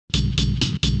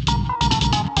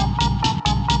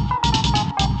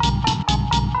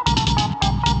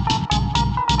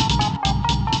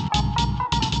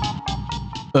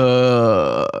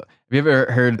Have you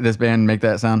ever heard this band make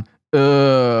that sound?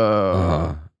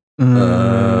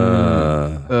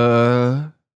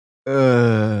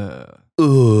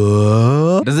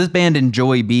 Does this band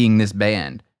enjoy being this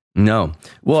band? No.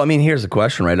 Well, I mean, here's a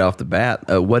question right off the bat.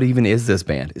 What even is this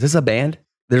band? Is this a band?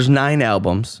 There's 9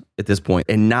 albums at this point,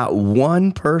 and not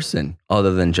one person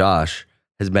other than Josh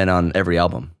has been on every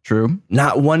album. True.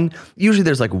 Not one. Usually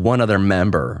there's like one other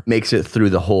member makes it through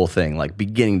the whole thing, like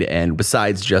beginning to end,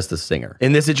 besides just the singer.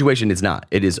 In this situation, it's not.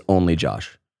 It is only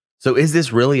Josh. So is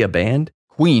this really a band?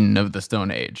 Queen of the Stone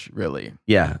Age, really.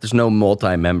 Yeah, there's no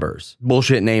multi-members.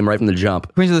 Bullshit name right from the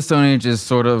jump. Queens of the Stone Age is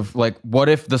sort of like, what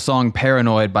if the song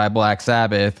Paranoid by Black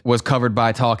Sabbath was covered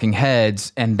by Talking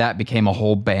Heads and that became a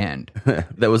whole band?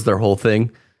 That was their whole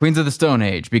thing? Queens of the Stone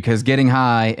Age, because getting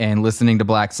high and listening to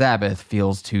Black Sabbath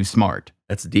feels too smart.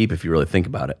 That's deep if you really think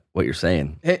about it, what you're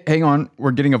saying. Hey, hang on,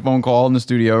 we're getting a phone call in the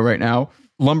studio right now.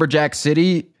 Lumberjack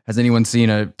City, has anyone seen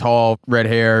a tall,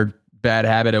 red-haired, bad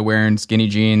habit of wearing skinny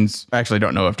jeans? I actually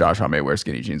don't know if Josh Homme wears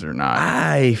skinny jeans or not.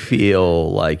 I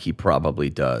feel like he probably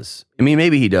does. I mean,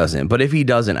 maybe he doesn't, but if he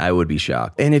doesn't, I would be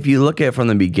shocked. And if you look at it from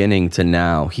the beginning to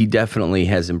now, he definitely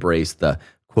has embraced the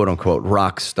quote-unquote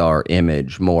rock star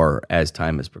image more as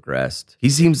time has progressed. He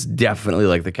seems definitely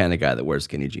like the kind of guy that wears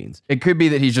skinny jeans. It could be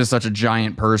that he's just such a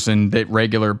giant person that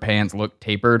regular pants look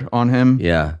tapered on him.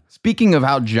 Yeah. Speaking of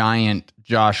how giant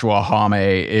Joshua Homme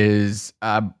is,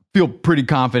 feel pretty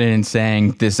confident in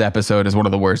saying this episode is one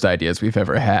of the worst ideas we've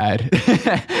ever had.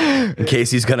 In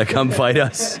case he's gonna come fight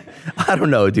us. I don't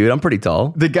know, dude. I'm pretty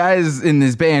tall. The guys in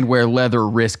this band wear leather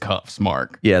wrist cuffs,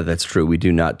 Mark. Yeah, that's true. We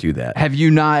do not do that. Have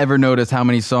you not ever noticed how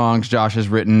many songs Josh has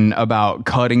written about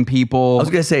cutting people? I was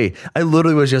gonna say, I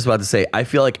literally was just about to say, I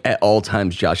feel like at all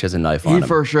times Josh has a knife on He him.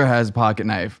 for sure has a pocket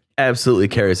knife. Absolutely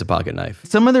carries a pocket knife.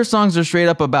 Some of their songs are straight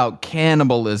up about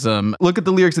cannibalism. Look at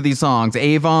the lyrics of these songs.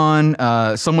 Avon,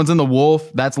 Someone's in the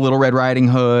Wolf, that's Little Red Riding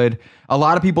Hood. A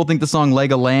lot of people think the song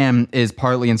Leg of Lamb is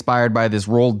partly inspired by this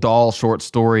Roald Dahl short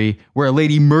story where a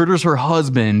lady murders her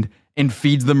husband and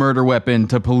feeds the murder weapon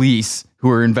to police who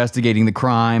are investigating the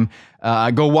crime.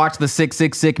 Go watch the Sick,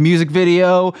 Sick, Sick music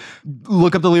video.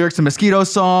 Look up the lyrics to Mosquito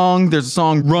Song. There's a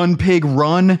song, Run, Pig,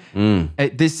 Run.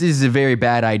 This is a very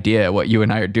bad idea, what you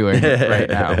and I are doing right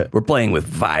now. We're playing with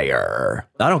fire.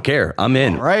 I don't care. I'm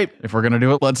in. All right. If we're going to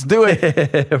do it, let's do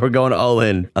it. We're going all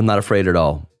in. I'm not afraid at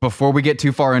all. Before we get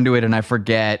too far into it and I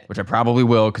forget, which I probably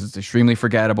will because it's extremely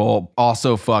forgettable,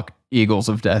 also fuck Eagles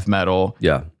of Death Metal.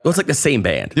 Yeah. Well, it's like the same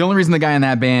band. The only reason the guy in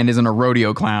that band isn't a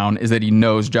rodeo clown is that he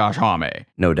knows Josh Homme.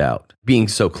 No doubt. Being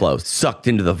so close, sucked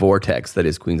into the vortex that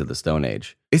is Queens of the Stone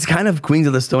Age. It's kind of Queens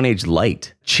of the Stone Age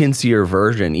light. Chintzier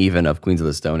version even of Queens of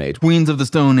the Stone Age. Queens of the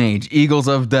Stone Age, Eagles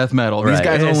of Death Metal. These Right.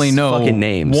 guys It's only know fucking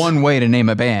names. one way to name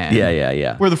a band.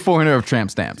 Yeah. We're the 400 of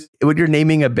tramp stamps. When you're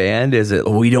naming a band, is it,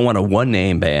 we don't want a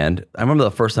one-name band? I remember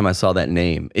the first time I saw that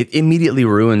name. It immediately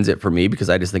ruins it for me because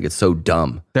I just think it's so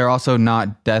dumb. They're also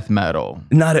not death metal.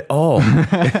 Not at all.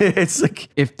 It's like,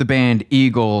 If the band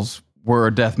Eagles were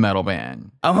a death metal band.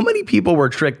 how many people were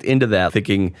tricked into that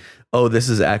thinking, oh, this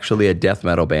is actually a death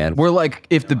metal band? We're like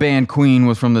if the band Queen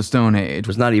was from the Stone Age.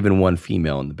 There's not even one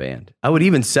female in the band. I would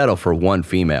even settle for one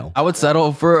female. I would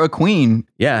settle for a Queen.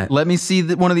 Yeah. Let me see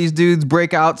one of these dudes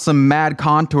break out some mad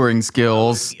contouring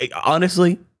skills.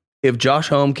 Honestly, if Josh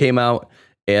Homme came out,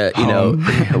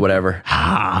 whatever.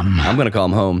 I'm going to call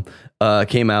him Home.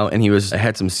 Came out and he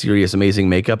had some serious, amazing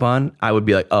makeup on, I would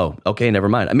be like, oh, okay, never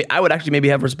mind. I mean, I would actually maybe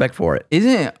have respect for it.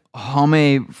 Isn't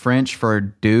Homme French for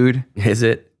dude? Is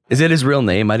it? Is it his real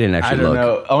name? I didn't actually look.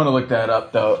 know. I want to look that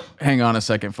up, though. Hang on a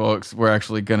second, folks. We're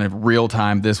actually going to real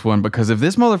time this one because if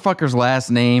this motherfucker's last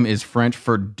name is French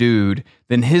for dude,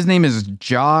 then his name is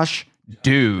Josh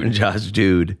Dude. Josh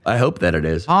Dude. I hope that it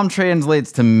is. Hom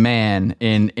translates to man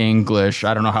in English.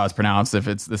 I don't know how it's pronounced, if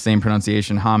it's the same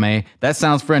pronunciation, Hame. That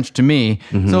sounds French to me.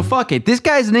 So fuck it. This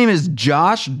guy's name is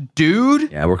Josh Dude.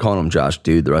 Yeah, we're calling him Josh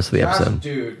Dude the rest of the episode.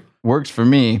 Dude. Works for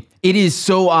me. It is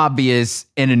so obvious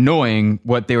and annoying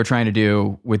what they were trying to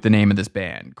do with the name of this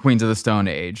band, Queens of the Stone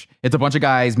Age. It's a bunch of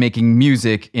guys making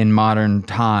music in modern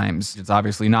times. It's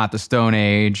obviously not the Stone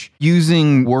Age.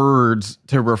 Using words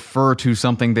to refer to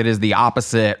something that is the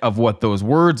opposite of what those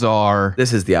words are.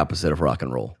 This is the opposite of rock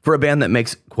and roll. For a band that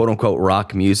makes quote unquote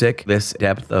rock music, this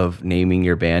depth of naming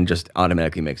your band just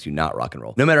automatically makes you not rock and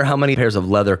roll. No matter how many pairs of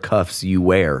leather cuffs you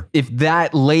wear. If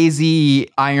that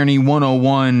lazy irony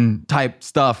 101 type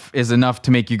stuff is enough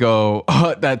to make you go,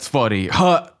 that's funny,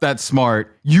 that's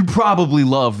smart, you probably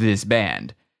love this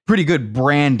band. pretty good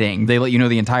branding. They let you know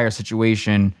the entire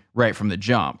situation right from the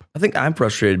jump. I think I'm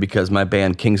frustrated because my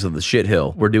band Kings of the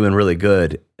Shithill were doing really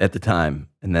good at the time.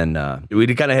 And then we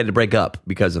kind of had to break up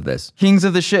because of this. Kings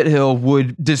of the Shithill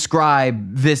would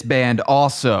describe this band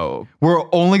also. We're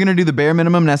only going to do the bare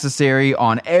minimum necessary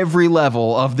on every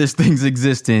level of this thing's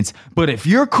existence. But if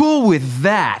you're cool with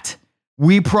that,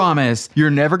 we promise you're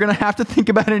never going to have to think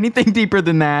about anything deeper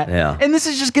than that. Yeah. And this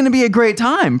is just going to be a great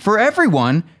time for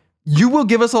everyone. You will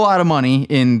give us a lot of money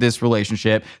in this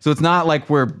relationship. So it's not like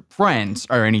we're friends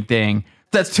or anything.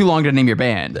 That's too long to name your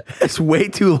band. It's way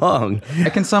too long. I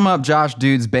can sum up Josh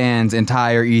Dude's band's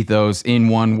entire ethos in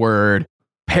one word: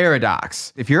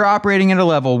 paradox. If you're operating at a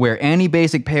level where any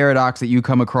basic paradox that you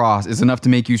come across is enough to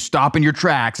make you stop in your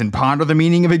tracks and ponder the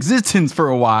meaning of existence for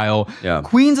a while,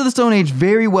 Queens of the Stone Age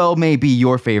very well may be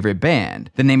your favorite band.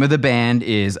 The name of the band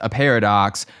is A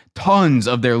Paradox. Tons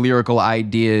of their lyrical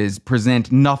ideas present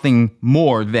nothing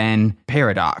more than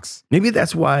paradox. Maybe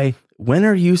that's why. When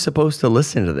are you supposed to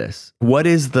listen to this? What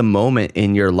is the moment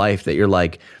in your life that you're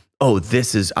like, oh,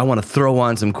 I want to throw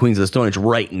on some Queens of the Stone Age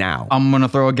right now? I'm going to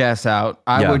throw a guess out.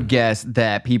 I would guess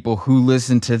that people who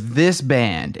listen to this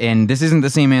band, and this isn't the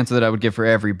same answer that I would give for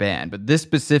every band, but this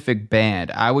specific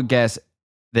band, I would guess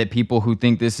that people who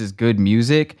think this is good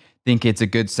music think it's a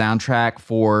good soundtrack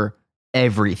for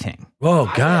everything.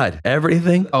 Oh, God.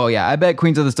 Everything? Oh, yeah. I bet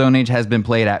Queens of the Stone Age has been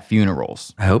played at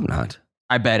funerals. I hope not.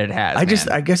 I bet it has.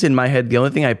 I guess in my head, the only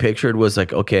thing I pictured was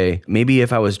like, okay, maybe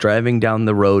if I was driving down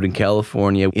the road in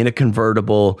California in a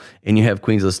convertible and you have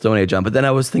Queens of the Stone Age on, but then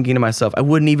I was thinking to myself, I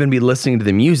wouldn't even be listening to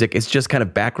the music. It's just kind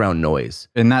of background noise.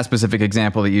 In that specific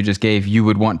example that you just gave, you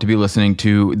would want to be listening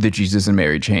to the Jesus and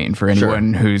Mary chain for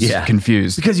anyone who's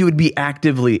confused. Because you would be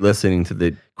actively listening to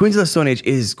the Queens of the Stone Age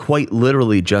is quite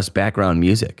literally just background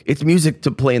music. It's music to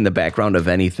play in the background of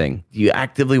anything. Do you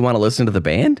actively want to listen to the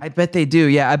band? I bet they do.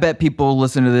 Yeah, I bet people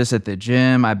listen to this at the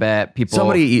gym. I bet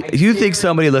people... You think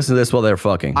somebody listens to this while they're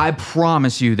fucking? I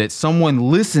promise you that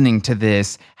someone listening to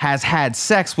this has had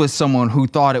sex with someone who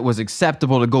thought it was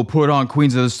acceptable to go put on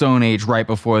Queens of the Stone Age right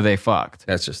before they fucked.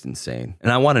 That's just insane.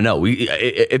 And I want to know.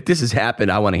 If this has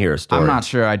happened, I want to hear a story. I'm not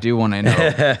sure I do want to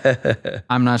know.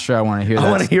 I'm not sure I want to hear that.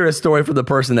 I want to hear a story from the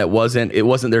person that it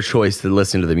wasn't their choice to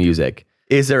listen to the music.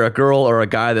 Is there a girl or a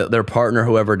guy that their partner,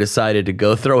 whoever, decided to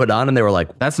go throw it on and they were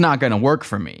like, that's not going to work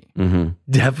for me. Mm-hmm.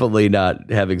 Definitely not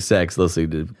having sex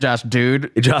listening to Josh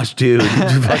Dude.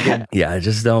 Yeah,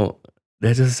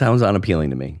 that just sounds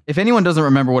unappealing to me. If anyone doesn't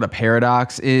remember what a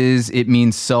paradox is, it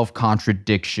means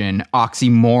self-contradiction.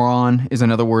 Oxymoron is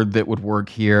another word that would work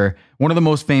here. One of the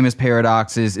most famous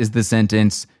paradoxes is the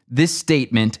sentence, "This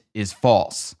statement is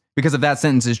false." Because if that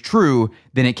sentence is true,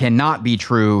 then it cannot be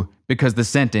true because the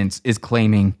sentence is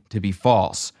claiming to be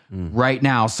false. Right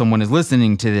now, someone is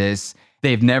listening to this.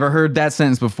 They've never heard that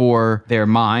sentence before. Their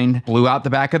mind blew out the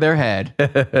back of their head.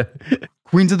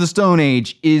 Queens of the Stone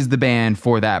Age is the band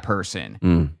for that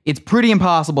person. It's pretty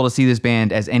impossible to see this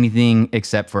band as anything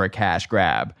except for a cash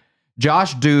grab.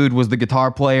 Josh Dude was the guitar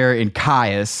player in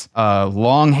Kyuss, a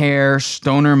long hair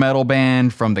stoner metal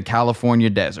band from the California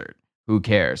desert. Who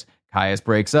cares? Kyuss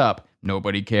breaks up.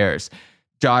 Nobody cares.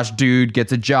 Josh Dude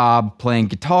gets a job playing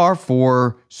guitar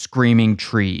for Screaming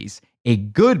Trees, a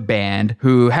good band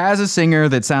who has a singer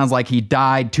that sounds like he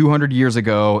died 200 years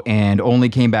ago and only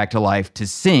came back to life to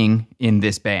sing in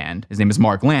this band. His name is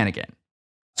Mark Lanigan.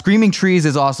 Screaming Trees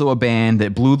is also a band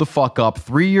that blew the fuck up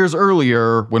 3 years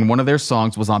earlier when one of their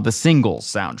songs was on the Singles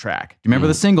soundtrack. Do you remember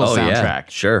the Singles soundtrack? Yeah,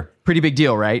 sure. Pretty big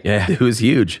deal, right? Yeah, it was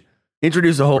huge.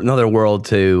 Introduce a whole another world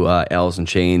to Alice in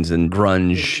Chains and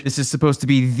grunge. This is supposed to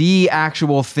be the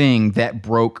actual thing that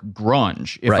broke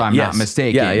grunge, if I'm not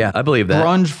mistaken. Yeah, I believe that.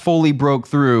 Grunge fully broke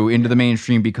through into the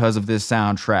mainstream because of this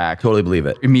soundtrack. Totally believe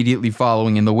it. Immediately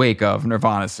following in the wake of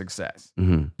Nirvana's success.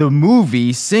 Mm-hmm. The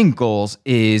movie Singles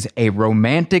is a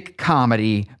romantic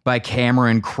comedy by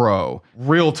Cameron Crowe.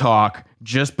 Real talk,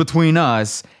 just between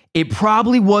us, it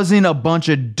probably wasn't a bunch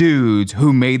of dudes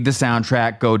who made the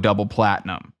soundtrack go double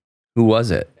platinum. Who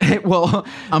was it? Well,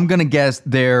 I'm going to guess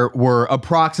there were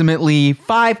approximately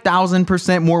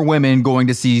 5,000% more women going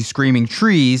to see Screaming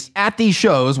Trees at these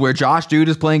shows where Josh Dude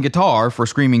is playing guitar for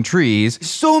Screaming Trees.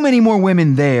 So many more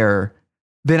women there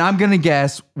than I'm going to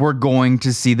guess we're going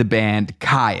to see the band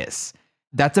Kyuss.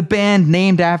 That's a band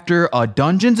named after a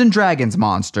Dungeons and Dragons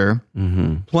monster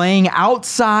playing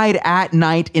outside at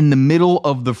night in the middle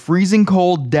of the freezing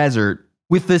cold desert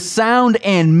with the sound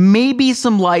and maybe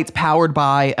some lights powered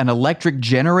by an electric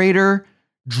generator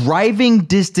driving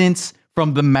distance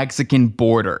from the Mexican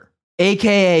border.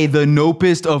 AKA the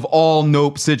nopest of all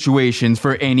nope situations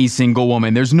for any single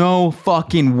woman. There's no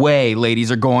fucking way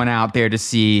ladies are going out there to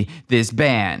see this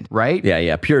band, right?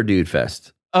 Yeah, pure dude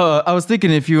fest. I was thinking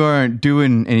if you aren't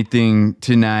doing anything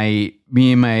tonight,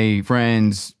 me and my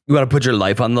friends... You want to put your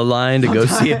life on the line to go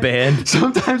see a band?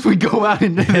 Sometimes we go out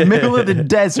into the middle of the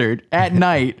desert at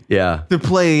night to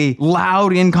play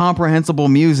loud, incomprehensible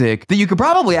music that you could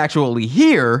probably actually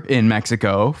hear in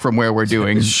Mexico from where we're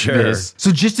doing this.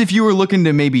 So just if you were looking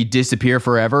to maybe disappear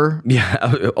forever.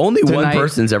 Yeah, only one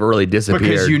person's ever really disappeared.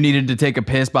 Because you needed to take a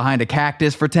piss behind a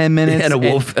cactus for 10 minutes. And a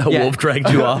wolf dragged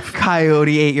you off.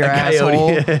 Coyote ate your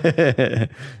asshole.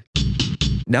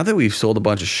 Now that we've sold a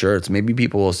bunch of shirts, maybe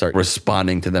people will start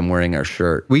responding to them wearing our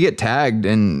shirt. We get tagged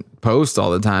in posts all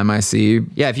the time, I see.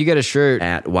 Yeah, if you get a shirt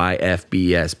at yfbspod.com.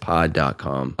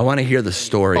 I want to hear the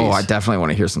stories. Oh, I definitely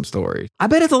want to hear some stories. I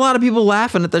bet it's a lot of people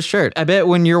laughing at the shirt. I bet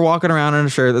when you're walking around in a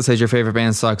shirt that says your favorite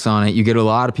band sucks on it, you get a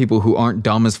lot of people who aren't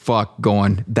dumb as fuck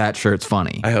going, that shirt's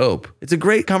funny. I hope. It's a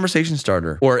great conversation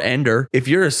starter or ender. If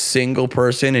you're a single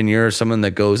person and you're someone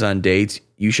that goes on dates,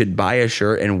 you should buy a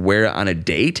shirt and wear it on a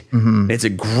date. It's a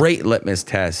great litmus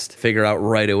test. Figure out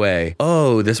right away,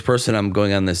 oh, this person I'm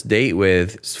going on this date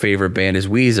with, his favorite band is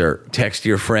Weezer. Text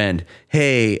your friend,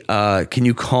 hey, can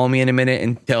you call me in a minute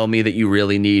and tell me that you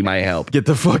really need my help? Get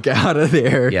the fuck out of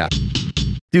there. Yeah.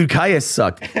 Dude, Caius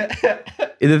sucked.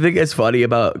 The thing that's funny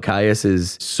about Caius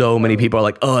is so many people are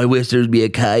like, oh, I wish there'd be a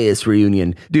Caius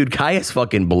reunion. Dude, Caius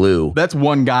fucking blew. That's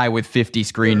one guy with 50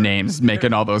 screen names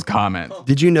making all those comments.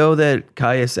 Did you know that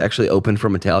Caius actually opened for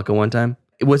Metallica one time?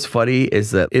 What's funny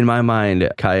is that in my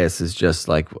mind, Caius is just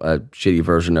like a shitty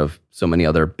version of so many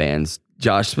other bands.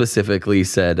 Josh specifically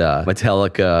said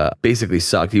Metallica basically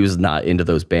sucked. He was not into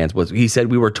those bands. He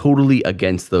said we were totally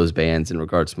against those bands in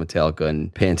regards to Metallica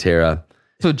and Pantera.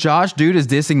 So Josh Dude is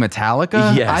dissing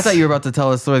Metallica? Yes. I thought you were about to tell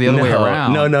the story the other way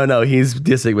around. No. He's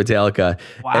dissing Metallica.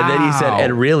 Wow. And then he said,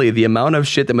 and really, the amount of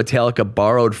shit that Metallica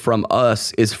borrowed from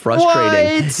us is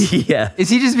frustrating. What? Yeah. Is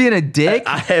he just being a dick?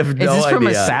 I have no idea. Is this from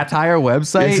a satire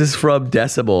website? This is from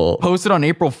Decibel. Posted on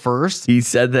April 1st? He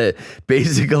said that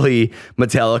basically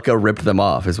Metallica ripped them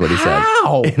off, is what he said.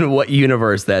 How? In what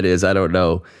universe that is, I don't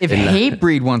know. If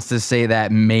Hatebreed wants to say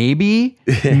that, maybe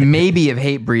if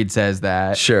Hatebreed says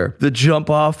that. Sure. The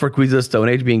jump off for Queens of the Stone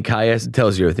Age being Caius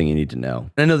tells you everything you need to know.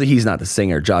 I know that he's not the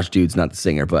singer. Josh Dude's not the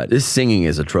singer, but his singing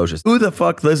is atrocious. Who the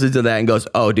fuck listens to that and goes,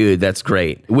 oh, dude, that's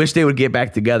great. Wish they would get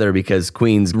back together because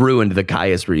Queens ruined the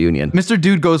Caius reunion. Mr.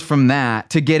 Dude goes from that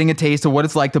to getting a taste of what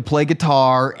it's like to play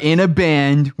guitar in a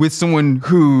band with someone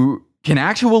who can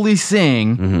actually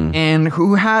sing and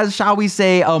who has, shall we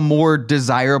say, a more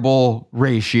desirable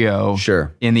ratio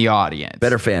in the audience.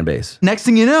 Better fan base. Next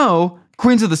thing you know,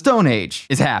 Queens of the Stone Age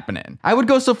is happening. I would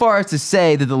go so far as to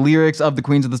say that the lyrics of the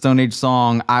Queens of the Stone Age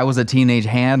song, I Was a Teenage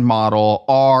Hand Model,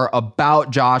 are about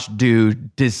Josh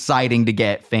Dude deciding to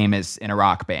get famous in a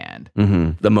rock band.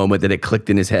 The moment that it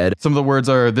clicked in his head. Some of the words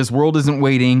are, this world isn't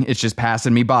waiting, it's just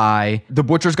passing me by. The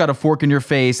butcher's got a fork in your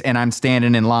face and I'm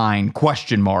standing in line, ?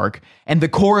 And the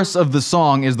chorus of the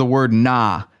song is the word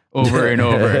nah. Over and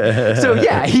over. So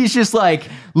yeah, he's just like,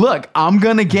 look, I'm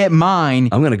gonna get mine.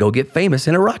 I'm gonna go get famous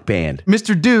in a rock band.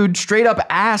 Mr. Dude straight up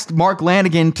asked Mark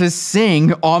Lanegan to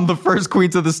sing on the first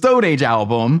Queens of the Stone Age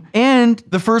album. And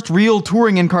the first real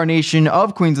touring incarnation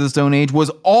of Queens of the Stone Age was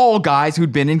all guys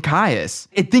who'd been in Caius.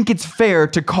 I think it's fair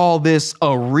to call this a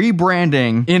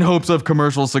rebranding in hopes of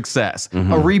commercial success.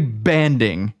 A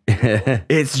rebanding.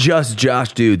 It's just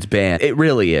Josh Dude's band. It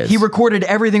really is. He recorded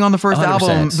everything on the first 100%.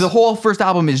 album. The whole first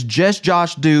album is just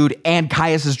Josh Dude and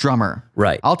Caius's drummer.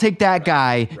 Right. I'll take that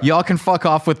guy. Y'all can fuck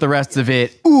off with the rest of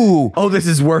it. Ooh. Oh, this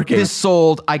is working. This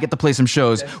sold. I get to play some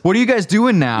shows. What are you guys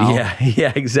doing now?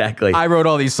 Yeah, exactly. I wrote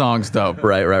all these songs though.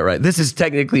 Right. This is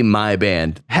technically my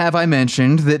band. Have I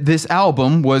mentioned that this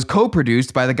album was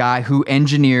co-produced by the guy who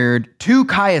engineered 2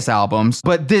 Caius albums,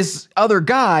 but this other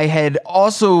guy had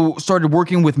also started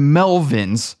working with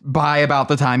Melvins by about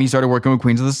the time he started working with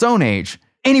Queens of the Stone Age.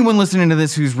 Anyone listening to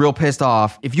this who's real pissed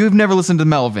off, if you have never listened to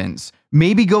Melvins,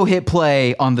 maybe go hit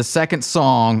play on the second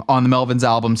song on the Melvins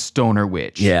album, Stoner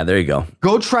Witch. Yeah, there you go.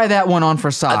 Go try that one on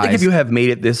for size. I think if you have made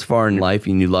it this far in life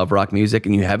and you love rock music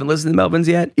and you haven't listened to Melvins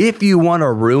yet, if you want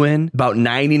to ruin about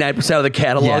 99% of the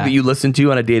catalog that you listen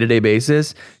to on a day-to-day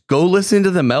basis, Go listen to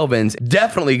the Melvins.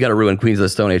 Definitely going to ruin Queens of the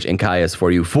Stone Age and Caius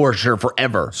for you, for sure,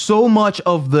 forever. So much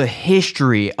of the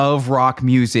history of rock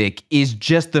music is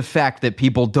just the fact that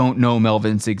people don't know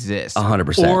Melvins exist.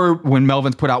 100%. Or when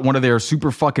Melvins put out one of their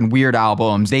super fucking weird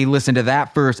albums, they listen to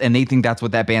that first and they think that's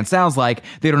what that band sounds like.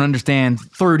 They don't understand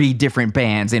 30 different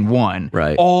bands in one.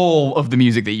 Right. All of the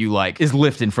music that you like is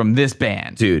lifted from this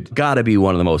band. Dude, gotta be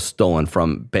one of the most stolen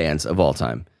from bands of all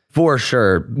time. For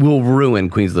sure, will ruin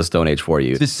Queens of the Stone Age for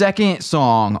you. The second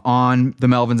song on the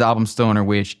Melvins album Stoner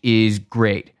Witch is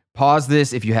great. Pause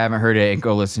this if you haven't heard it and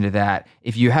go listen to that.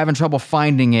 If you're having trouble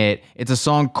finding it, it's a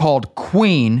song called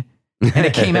Queen, and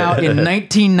it came out in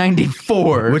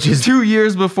 1994, which is 2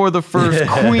 years before the first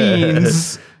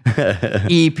Queen's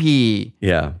EP.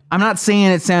 Yeah. I'm not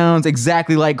saying it sounds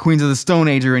exactly like Queens of the Stone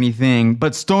Age or anything,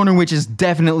 but Stoner Witch is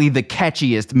definitely the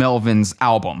catchiest Melvins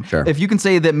album. Sure. If you can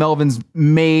say that Melvins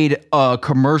made a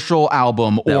commercial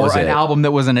album or an album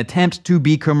that was an attempt to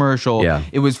be commercial,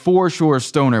 it was for sure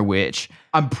Stoner Witch.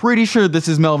 I'm pretty sure this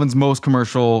is Melvins' most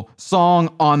commercial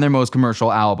song on their most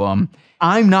commercial album.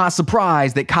 I'm not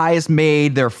surprised that Caius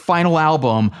made their final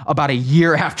album about a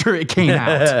year after it came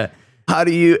out. How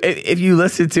do you, if you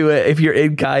listen to it, if you're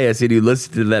in Caius and you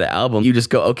listen to that album, you just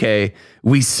go, okay,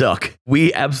 we suck.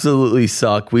 We absolutely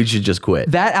suck. We should just quit.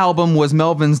 That album was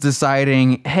Melvins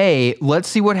deciding, hey, let's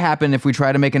see what happened if we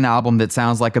try to make an album that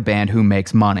sounds like a band who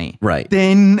makes money. Right.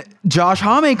 Then Josh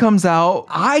Homme comes out.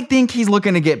 I think he's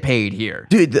looking to get paid here.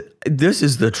 Dude, this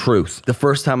is the truth. The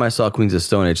first time I saw Queens of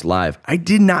Stone Age live, I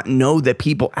did not know that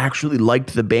people actually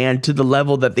liked the band to the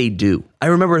level that they do. I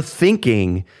remember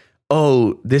thinking,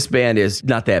 oh, this band is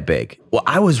not that big. Well,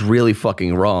 I was really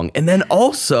fucking wrong. And then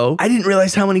also, I didn't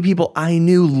realize how many people I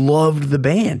knew loved the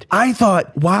band. I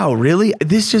thought, wow, really?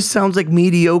 This just sounds like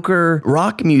mediocre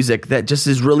rock music that just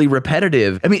is really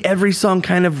repetitive. I mean, every song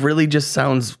kind of really just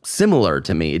sounds similar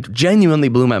to me. It genuinely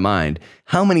blew my mind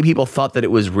how many people thought that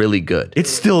it was really good. It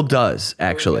still does,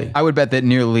 actually. I would bet that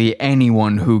nearly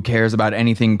anyone who cares about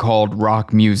anything called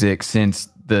rock music since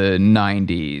the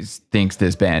 90s thinks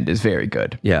this band is very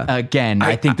good. Yeah. Again,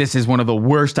 I think this is one of the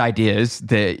worst ideas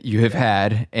that you have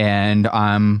had, and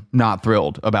I'm not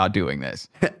thrilled about doing this.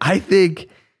 I think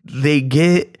they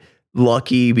get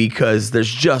lucky because there's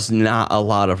just not a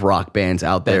lot of rock bands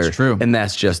out there. That's true. And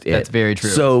that's just it. That's very true.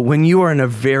 So when you are in a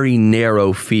very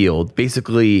narrow field,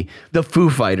 basically the Foo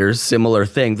Fighters, similar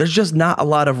thing, there's just not a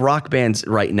lot of rock bands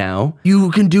right now.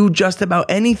 You can do just about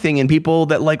anything and people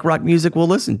that like rock music will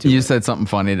listen to You it. said something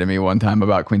funny to me one time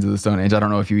about Queens of the Stone Age. I don't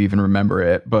know if you even remember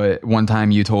it, but one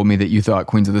time you told me that you thought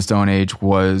Queens of the Stone Age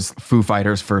was Foo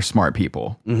Fighters for smart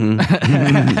people.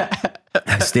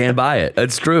 I stand by it.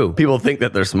 That's true. People think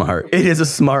that they're smart. It is a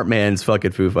smart man's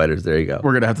fucking Foo Fighters. There you go.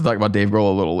 We're going to have to talk about Dave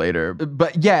Grohl a little later.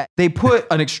 But yeah, they put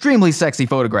an extremely sexy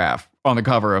photograph on the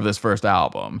cover of this first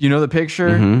album. You know the picture?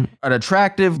 An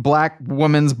attractive black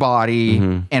woman's body,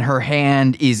 and her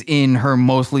hand is in her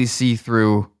mostly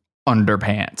see-through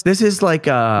underpants. This is like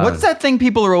What's that thing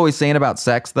people are always saying about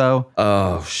sex, though?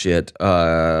 Oh shit.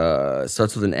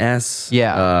 Starts with an S.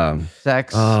 Yeah.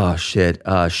 Sex. Oh shit.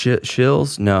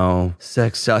 Shills? No.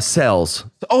 Sex cells.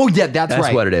 Oh yeah, that's right.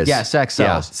 That's what it is. Yeah, sex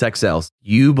sells. Yeah, sex cells.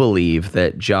 You believe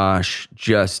that Josh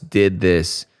just did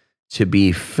this to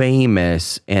be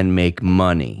famous and make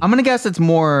money? I'm gonna guess it's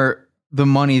more the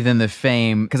money than the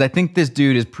fame, because I think this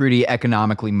dude is pretty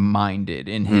economically minded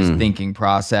in his thinking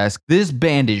process. This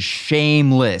band is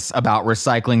shameless about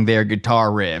recycling their guitar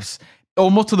riffs,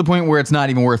 almost to the point where it's not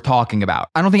even worth talking about.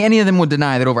 I don't think any of them would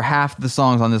deny that over half the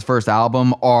songs on this first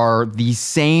album are the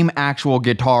same actual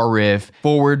guitar riff,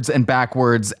 forwards and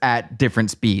backwards at different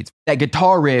speeds. That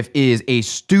guitar riff is a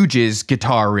Stooges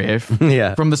guitar riff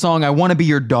from the song I Want to Be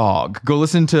Your Dog. Go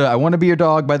listen to I Want to Be Your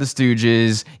Dog by the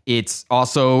Stooges. It's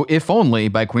also If Only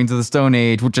by Queens of the Stone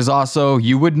Age, which is also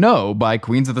You Would Know by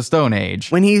Queens of the Stone Age.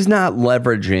 When he's not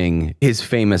leveraging his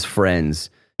famous friends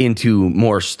into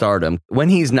more stardom, when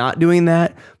he's not doing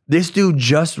that, this dude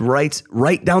just writes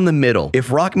right down the middle. If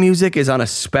rock music is on a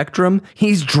spectrum,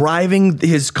 he's driving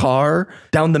his car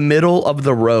down the middle of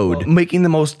the road, making the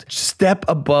most step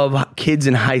above kids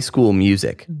in high school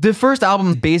music. The first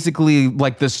album is basically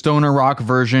like the stoner rock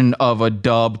version of a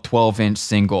dub 12-inch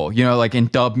single. You know, like in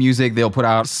dub music, they'll put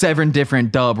out 7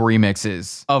 different dub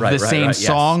remixes of the same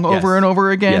song over and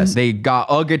over again. They got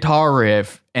a guitar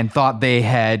riff and thought they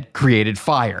had created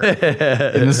fire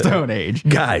in the Stone Age.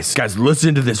 Guys,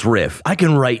 listen to this riff. I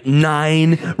can write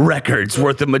 9 records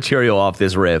worth of material off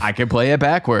this riff. I can play it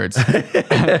backwards.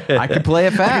 I can play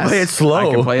it fast. I can play it slow.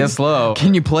 I can play it slow.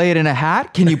 Can you play it in a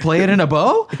hat? Can you play it in a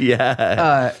bow?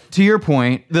 Yeah. To your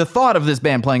point, the thought of this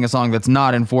band playing a song that's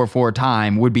not in 4/4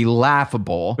 time would be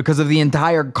laughable because of the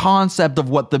entire concept of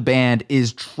what the band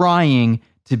is trying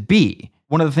to be.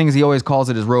 One of the things he always calls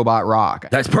it is robot rock.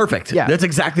 That's perfect. Yeah. That's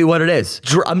exactly what it is.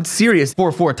 I'm serious.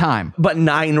 4/4 time. But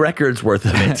 9 records worth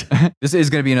of it. This is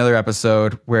going to be another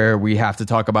episode where we have to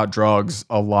talk about drugs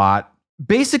a lot.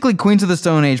 Basically, Queens of the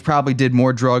Stone Age probably did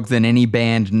more drugs than any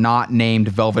band not named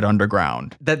Velvet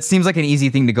Underground. That seems like an easy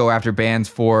thing to go after bands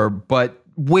for, but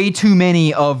way too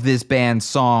many of this band's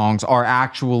songs are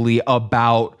actually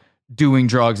about doing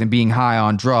drugs and being high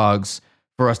on drugs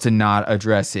for us to not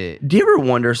address it. Do you ever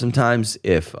wonder sometimes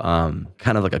if kind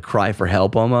of like a cry for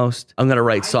help almost? I'm going to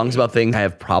write songs about things I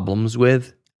have problems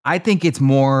with. I think it's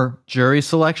more jury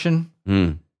selection.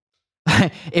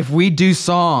 If we do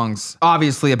songs,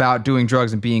 obviously about doing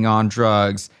drugs and being on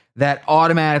drugs, that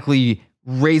automatically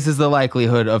raises the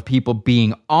likelihood of people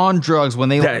being on drugs when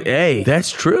they Hey,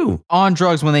 that's true. on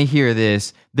drugs when they hear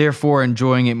this, therefore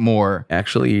enjoying it more.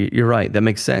 Actually, you're right. That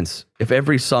makes sense. If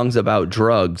every song's about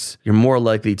drugs, you're more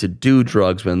likely to do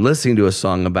drugs when listening to a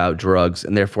song about drugs,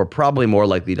 and therefore probably more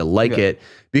likely to like it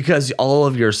because all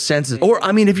of your senses. Or,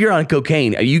 I mean, if you're on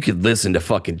cocaine, you could listen to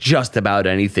fucking just about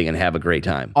anything and have a great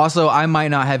time. Also, I might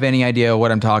not have any idea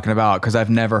what I'm talking about because I've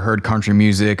never heard country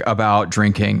music about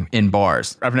drinking in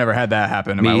bars. I've never had that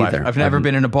happen in my life. either. I've never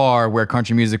been in a bar where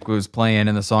country music was playing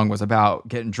and the song was about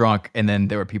getting drunk and then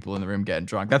there were people in the room getting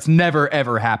drunk. That's never,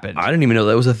 ever happened. I didn't even know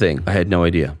that was a thing. I had no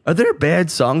idea. Are there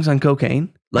bad songs on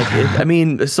cocaine? Like, I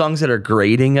mean, songs that are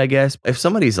grating, I guess. If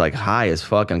somebody's like high as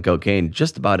fuck on cocaine,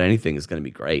 just about anything is going to be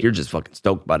great. You're just fucking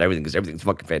stoked about everything because everything's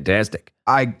fucking fantastic.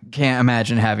 I can't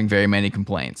imagine having very many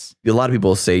complaints. A lot of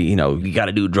people say, you know, you got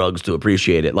to do drugs to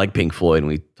appreciate it, like Pink Floyd, and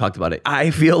we talked about it.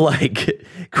 I feel like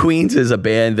Queens is a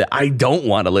band that I don't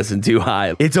want to listen to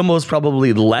high. It's almost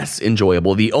probably less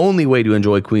enjoyable. The only way to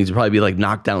enjoy Queens would probably be like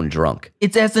knocked down drunk.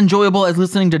 It's as enjoyable as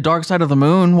listening to Dark Side of the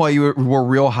Moon while you were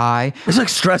real high. It's like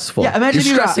stressful. Yeah, imagine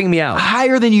you're stressing me out.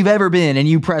 Higher than you've ever been, and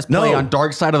you press play No. on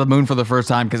Dark Side of the Moon for the first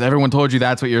time because everyone told you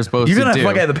that's what you're supposed You're to gonna do.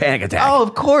 fucking have a panic attack. Oh,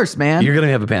 of course, man. You're gonna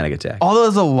have a panic attack. All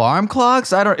those alarm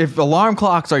clocks, if alarm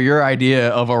clocks are your idea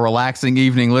of a relaxing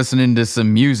evening listening to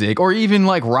some music or even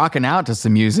like rocking out to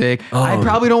some music, I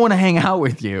probably don't want to hang out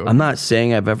with you. I'm not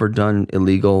saying I've ever done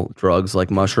illegal drugs like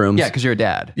mushrooms. Yeah, because you're a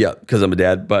dad. Yeah, because I'm a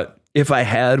dad. But if I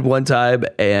had one time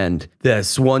and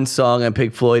this one song on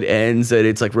Pink Floyd ends and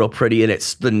it's like real pretty and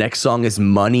it's the next song is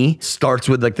Money, starts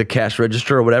with like the cash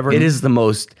register or whatever, it is the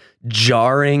most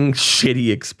jarring,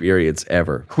 shitty experience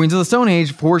ever. Queens of the Stone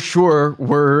Age, for sure,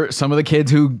 were some of the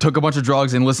kids who took a bunch of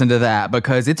drugs and listened to that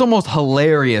because it's almost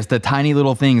hilarious the tiny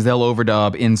little things they'll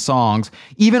overdub in songs,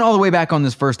 even all the way back on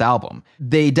this first album.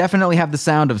 They definitely have the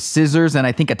sound of scissors and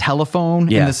I think a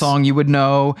telephone in the song you would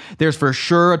know. There's for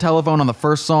sure a telephone on the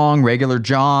first song, Regular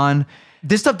John.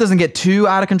 This stuff doesn't get too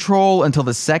out of control until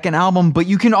the second album, but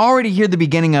you can already hear the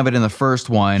beginning of it in the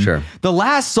first one. Sure. The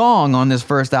last song on this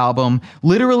first album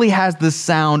literally has the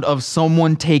sound of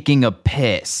someone taking a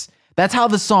piss. That's how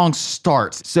the song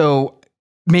starts. So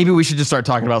maybe we should just start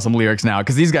talking about some lyrics now,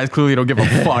 because these guys clearly don't give a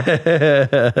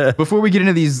fuck. Before we get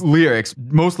into these lyrics,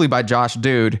 mostly by Josh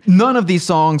Dude, none of these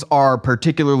songs are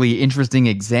particularly interesting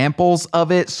examples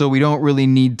of it, so we don't really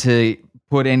need to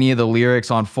put any of the lyrics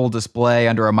on full display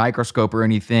under a microscope or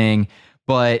anything.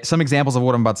 But some examples of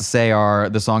what I'm about to say are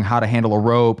the song How to Handle a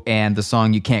Rope and the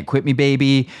song You Can't Quit Me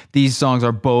Baby. These songs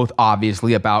are both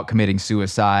obviously about committing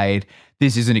suicide.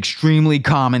 This is an extremely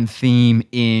common theme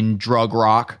in drug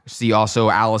rock. See also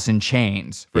Alice in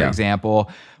Chains, for example.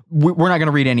 We're not going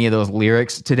to read any of those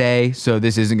lyrics today, so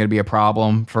this isn't going to be a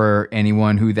problem for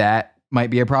anyone who that might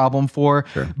be a problem for.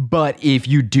 Sure. But if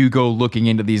you do go looking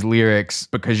into these lyrics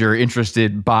because you're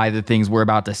interested by the things we're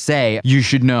about to say, you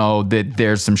should know that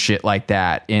there's some shit like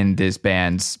that in this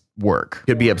band's work.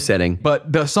 Could be upsetting. But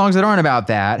the songs that aren't about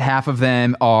that, half of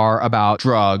them are about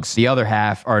drugs. The other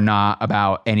half are not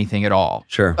about anything at all.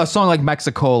 Sure. A song like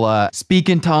Mexicola, speak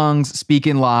in tongues, speak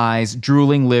in lies,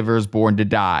 drooling livers born to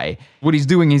die. What he's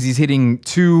doing is he's hitting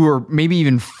 2 or maybe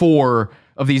even 4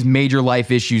 of these major life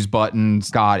issues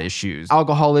buttons, God issues,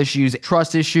 alcohol issues,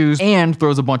 trust issues, and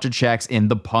throws a bunch of checks in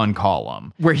the pun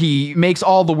column, where he makes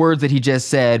all the words that he just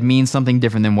said mean something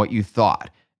different than what you thought.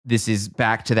 This is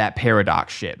back to that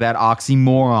paradox shit, that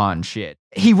oxymoron shit.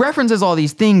 He references all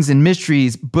these things and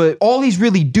mysteries, but all he's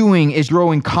really doing is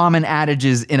throwing common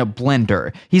adages in a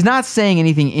blender. He's not saying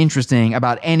anything interesting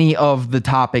about any of the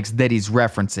topics that he's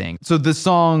referencing. So the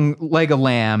song Leg of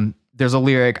Lamb, there's a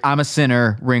lyric, I'm a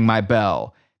sinner, ring my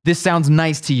bell. This sounds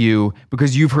nice to you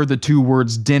because you've heard the two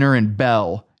words dinner and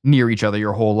bell near each other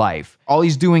your whole life. All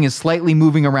he's doing is slightly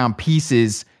moving around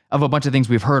pieces of a bunch of things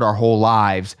we've heard our whole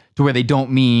lives to where they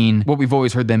don't mean what we've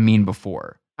always heard them mean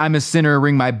before. I'm a sinner,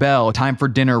 ring my bell. Time for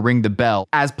dinner, ring the bell.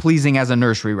 As pleasing as a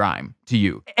nursery rhyme to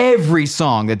you. Every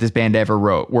song that this band ever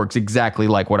wrote works exactly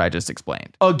like what I just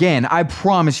explained. Again, I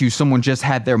promise you someone just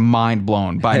had their mind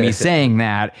blown by me saying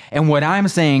that. And what I'm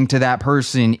saying to that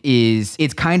person is,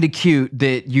 it's kind of cute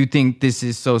that you think this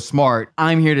is so smart.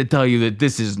 I'm here to tell you that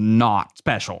this is not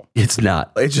special. It's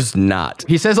not. It's just not.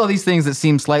 He says all these things that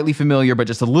seem slightly familiar, but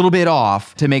just a little bit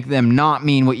off to make them not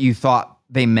mean what you thought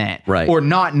they meant. Right. Or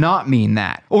not mean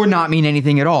that. Or not mean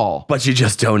anything at all. But you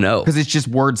just don't know. Because it's just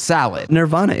word salad.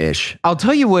 Nirvana-ish. I'll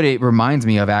tell you what it reminds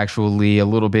me of actually a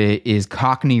little bit is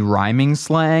Cockney rhyming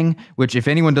slang, which if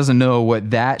anyone doesn't know what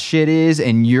that shit is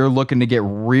and you're looking to get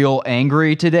real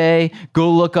angry today, go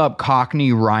look up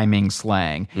Cockney rhyming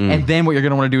slang. And then what you're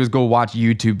going to want to do is go watch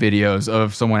YouTube videos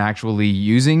of someone actually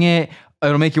using it.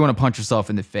 It'll make you want to punch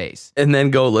yourself in the face. And then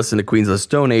go listen to Queens of the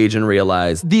Stone Age and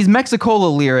realize These Mexicola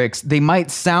lyrics, they might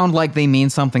sound like they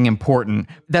mean something important.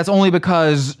 That's only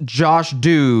because Josh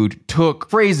Dude took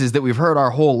phrases that we've heard our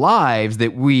whole lives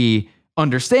that we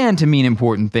understand to mean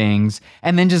important things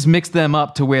and then just mix them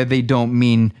up to where they don't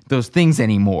mean those things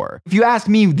anymore. If you ask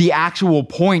me the actual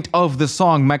point of the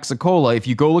song Mexicola, if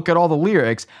you go look at all the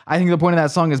lyrics, I think the point of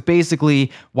that song is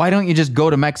basically, why don't you just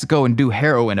go to Mexico and do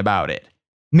heroin about it?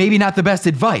 Maybe not the best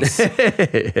advice.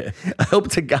 I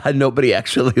hope to God nobody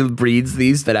actually reads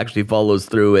these that actually follows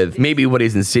through with maybe what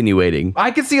he's insinuating.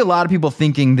 I could see a lot of people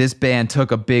thinking this band took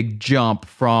a big jump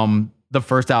from the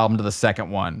first album to the second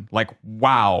one. Like,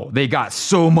 wow, they got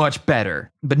so much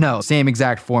better. But no, same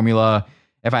exact formula.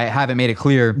 If I haven't made it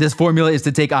clear, this formula is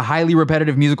to take a highly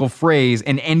repetitive musical phrase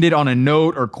and end it on a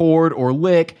note or chord or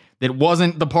lick that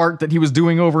wasn't the part that he was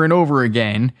doing over and over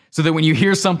again, so that when you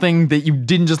hear something that you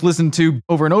didn't just listen to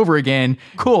over and over again,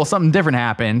 cool, something different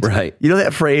happened. Right. You know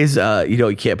that phrase,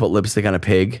 you can't put lipstick on a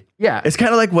pig? Yeah. It's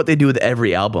kind of like what they do with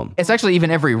every album. It's actually even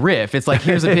every riff. It's like,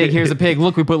 here's a pig,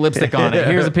 look, we put lipstick on it.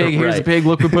 Here's a pig, Right.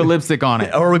 look, we put lipstick on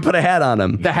it. Or we put a hat on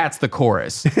him. The hat's the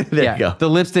chorus. There you go. The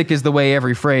lipstick is the way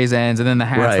every phrase ends, and then the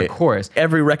hat's the chorus.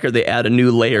 Every record they add a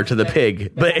new layer to the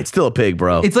pig, but it's still a pig,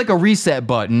 bro. It's like a reset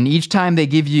button. Each time they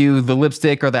give you the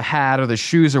lipstick or the hat or the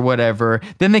shoes or whatever,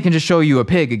 then they can just show you a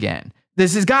pig again.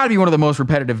 This has got to be one of the most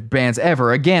repetitive bands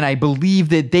ever. Again, I believe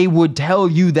that they would tell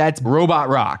you that's robot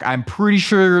rock. I'm pretty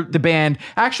sure the band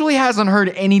actually hasn't heard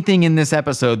anything in this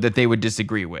episode that they would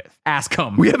disagree with. Ask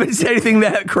them. We haven't said anything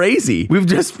that crazy. We've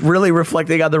just really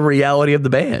reflecting on the reality of the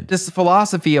band. This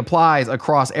philosophy applies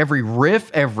across every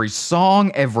riff, every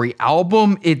song, every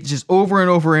album. It's just over and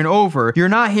over and over. You're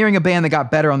not hearing a band that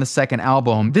got better on the second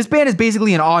album. This band is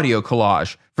basically an audio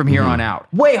collage from here on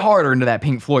out. Way harder into that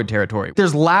Pink Floyd territory.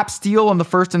 There's lap steel on the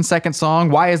first and second song.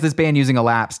 Why is this band using a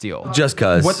lap steel? Just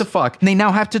cause. What the fuck? And they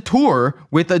now have to tour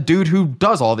with a dude who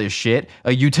does all this shit.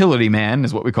 A utility man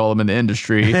is what we call him in the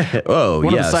industry. Oh,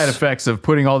 One yes. of the side effects of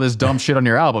putting all this dumb shit on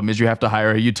your album is you have to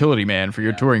hire a utility man for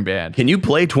your touring band. Can you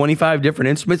play 25 different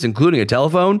instruments, including a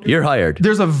telephone? You're hired.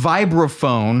 There's a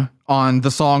vibraphone on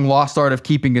the song Lost Art of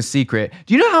Keeping a Secret.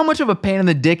 Do you know how much of a pain in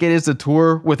the dick it is to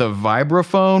tour with a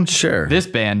vibraphone? Sure. This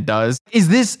band does. Is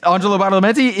this Angelo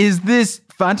Badalamenti? Is this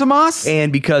Fantomas?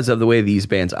 And because of the way these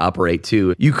bands operate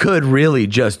too, you could really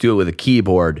just do it with a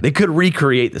keyboard. They could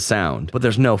recreate the sound, but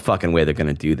there's no fucking way they're going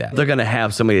to do that. They're going to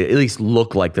have somebody at least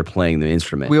look like they're playing the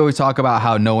instrument. We always talk about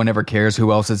how no one ever cares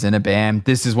who else is in a band.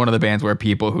 This is one of the bands where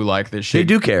people who like this shit They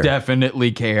do care.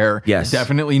 Definitely care. Yes.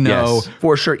 Definitely know. Yes.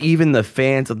 For sure. Even the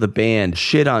fans of the band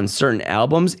shit on certain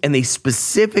albums, and they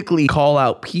specifically call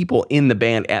out people in the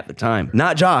band at the time.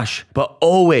 Not Josh, but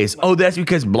always. Oh, that's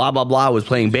because blah, blah, blah was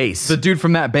playing bass. The dude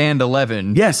from that band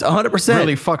 11. Yes, 100%.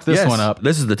 Really fucked this one up.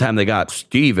 This is the time they got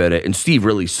Steve at it, and Steve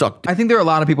really sucked. I think there are a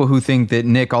lot of people who think that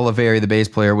Nick Oliveri, the bass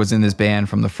player, was in this band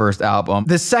from the first album.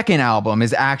 The second album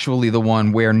is actually the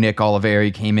one where Nick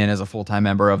Oliveri came in as a full-time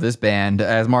member of this band.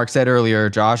 As Mark said earlier,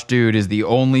 Josh Dude is the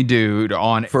only dude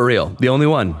on... For real. The only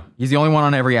one. He's the only one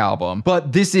on every album.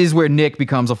 But this is where Nick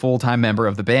becomes a full-time member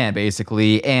of the band,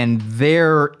 basically. And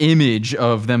their image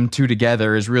of them two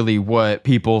together is really what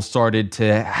people started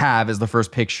to have as the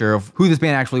first picture of who this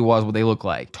band actually was, what they look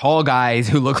like. Tall guys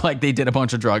who look like they did a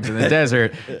bunch of drugs in the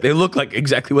desert. They look like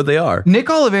exactly what they are. Nick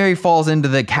Oliveri falls into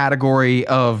the category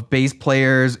of bass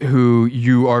players who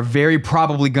you are very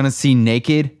probably going to see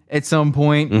naked at some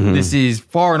point. This is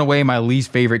far and away my least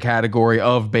favorite category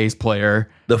of bass player.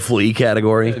 The Flea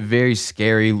category. Very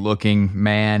scary looking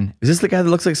man. Is this the guy that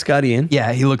looks like Scotty Ian?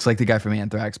 Yeah, he looks like the guy from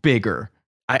Anthrax. Bigger.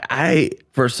 I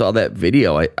first saw that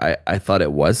video, I thought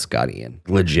it was Scotty Ian.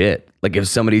 Legit. Like if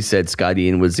somebody said Scotty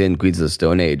Ian was in Queens of the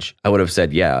Stone Age, I would have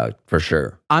said, yeah, for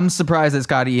sure. I'm surprised that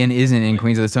Scotty Ian isn't in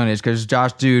Queens of the Stone Age because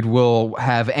Josh Dude will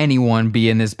have anyone be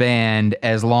in this band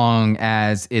as long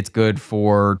as it's good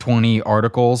for 20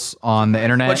 articles on the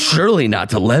internet. But surely not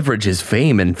to leverage his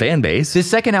fame and fan base. This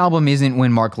second album isn't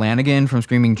when Mark Lanigan from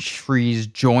Screaming Trees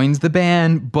joins the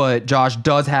band, but Josh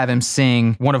does have him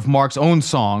sing one of Mark's own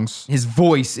songs. His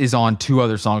voice is on 2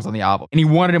 other songs on the album. And he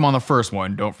wanted him on the first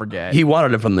one, don't forget. He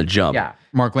wanted it from the jump. Yeah.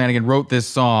 Mark Lanigan wrote this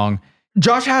song.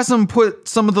 Josh has him put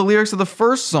some of the lyrics of the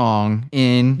first song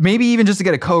in, maybe even just to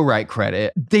get a co-write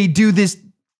credit. They do this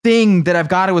thing that I've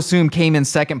got to assume came in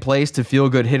second place to Feel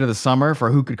Good Hit of the Summer for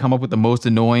who could come up with the most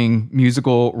annoying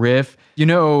musical riff. You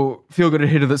know, Feel Good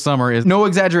Hit of the Summer is, no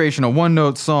exaggeration, a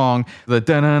one-note song. The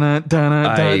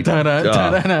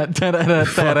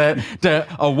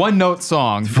a one-note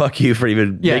song. Fuck you for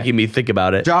even making me think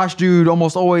about it. Josh Dude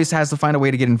almost always has to find a way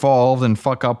to get involved and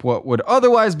fuck up what would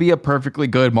otherwise be a perfectly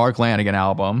good Mark Lanigan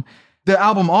album. The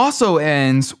album also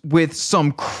ends with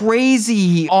some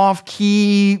crazy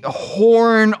off-key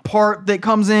horn part that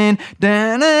comes in.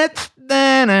 It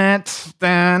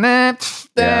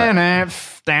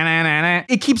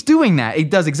keeps doing that. It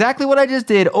does exactly what I just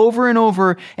did over and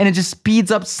over, and it just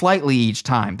speeds up slightly each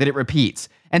time that it repeats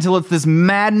until it's this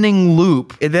maddening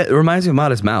loop. That reminds me of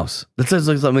Modest Mouse. That sounds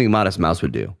like something Modest Mouse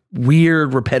would do.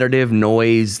 Weird, repetitive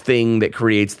noise thing that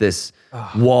creates this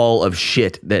wall of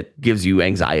shit that gives you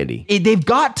anxiety. They've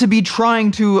got to be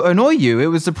trying to annoy you. It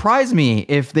would surprise me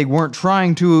if they weren't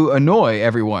trying to annoy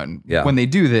everyone when they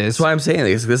do this. That's why I'm saying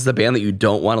this is a band that you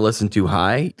don't want to listen to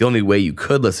high. The only way you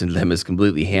could listen to them is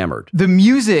completely hammered. The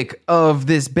music of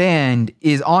this band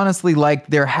is honestly like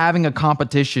they're having a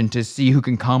competition to see who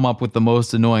can come up with the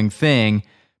most annoying thing.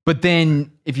 But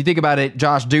then, if you think about it,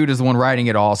 Josh Dude is the one writing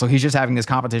it all, so he's just having this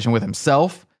competition with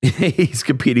himself. He's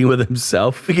competing with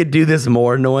himself. We could do this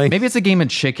more annoying. Maybe it's a game of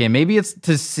chicken. Maybe it's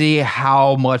to see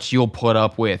how much you'll put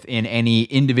up with in any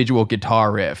individual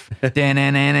guitar riff.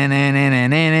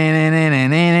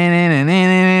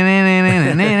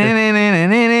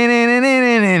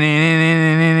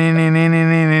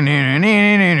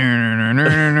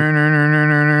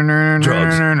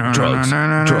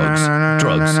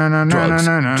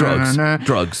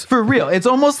 Drugs. For real. It's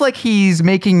almost like he's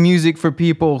making music for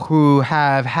people who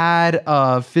have had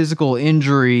a physical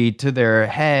injury to their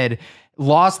head,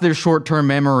 lost their short-term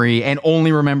memory, and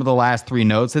only remember the last 3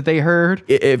 notes that they heard.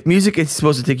 If music is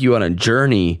supposed to take you on a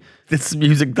journey, this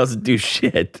music doesn't do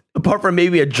shit. Apart from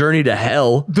maybe a journey to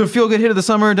hell. The Feel Good Hit of the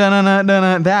Summer,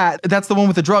 that's the one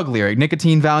with the drug lyric.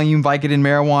 Nicotine, Valium, Vicodin,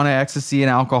 marijuana, ecstasy, and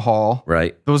alcohol.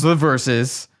 Right. Those are the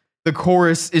verses. The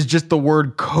chorus is just the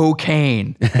word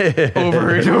cocaine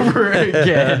over and over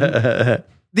again.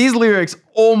 These lyrics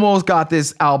almost got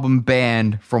this album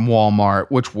banned from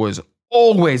Walmart, which was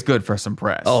always good for some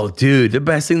press. Oh, dude, the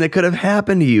best thing that could have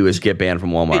happened to you is get banned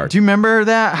from Walmart. Do you remember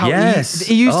that? How yes.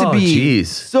 It used to be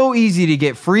so easy to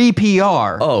get free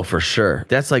PR. Oh, for sure.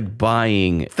 That's like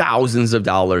buying thousands of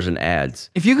dollars in ads.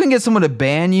 If you can get someone to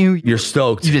ban you, you're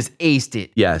stoked. You just aced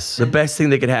it. Yes. The best thing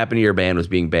that could happen to your band was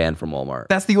being banned from Walmart.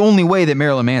 That's the only way that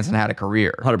Marilyn Manson had a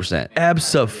career. 100%.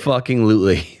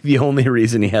 Abso-fucking-lutely. The only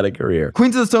reason he had a career.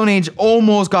 Queens of the Stone Age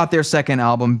almost got their second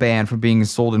album banned from being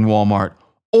sold in Walmart.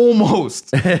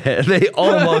 Almost. They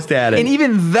almost had it. And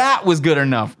even that was good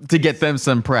enough to get them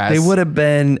some press. They would have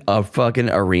been a fucking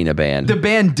arena band. The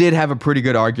band did have a pretty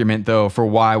good argument, though, for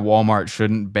why Walmart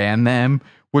shouldn't ban them,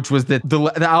 which was that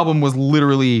the album was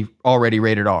literally already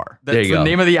rated R. That's there you go. The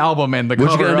name of the album and the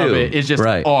cover of it is just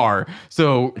R.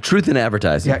 So truth in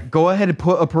advertising. Yeah, go ahead and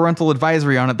put a parental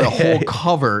advisory on it. The whole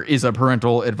cover is a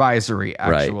parental advisory,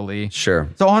 actually. Right. Sure.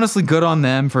 So honestly, good on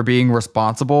them for being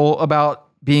responsible about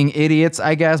being idiots,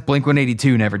 I guess.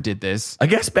 Blink-182 never did this. I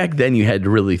guess back then you had to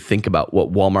really think about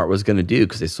what Walmart was going to do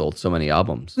because they sold so many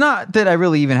albums. Not that I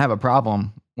really even have a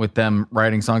problem with them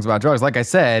writing songs about drugs. Like I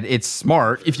said, it's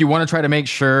smart. If you want to try to make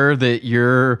sure that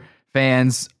your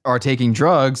fans are taking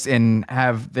drugs and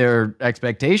have their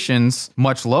expectations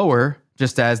much lower,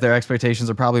 just as their expectations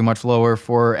are probably much lower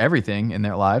for everything in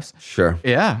their lives. Sure.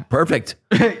 Yeah. Perfect.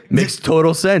 Makes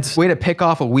total sense. Way to pick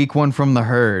off a weak one from the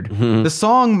herd. Mm-hmm. The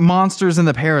song Monsters in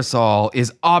the Parasol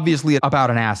is obviously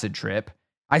about an acid trip.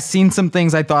 I seen some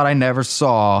things I thought I never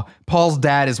saw. Paul's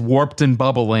dad is warped and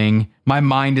bubbling. My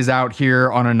mind is out here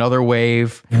on another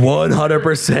wave.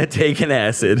 100% taking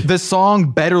acid. The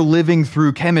song Better Living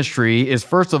Through Chemistry is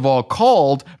first of all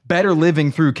called Better Living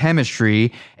Through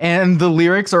Chemistry, and the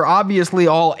lyrics are obviously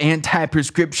all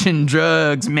anti-prescription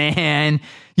drugs, man.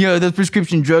 Yo, those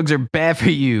prescription drugs are bad for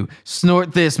you.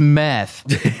 Snort this meth.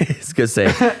 It's good to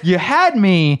say. You had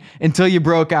me until you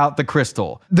broke out the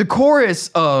crystal. The chorus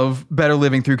of Better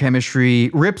Living Through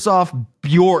Chemistry rips off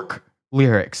Bjork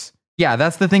lyrics. Yeah,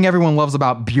 that's the thing everyone loves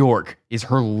about Bjork is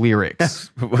her lyrics.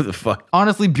 What the fuck?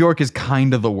 Honestly, Bjork is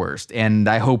kind of the worst, and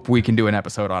I hope we can do an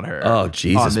episode on her. Oh, on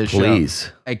Jesus, this please.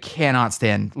 show. I cannot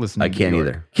stand listening I to can't Bjork.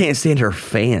 either. Can't stand her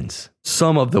fans.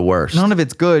 Some of the worst. None of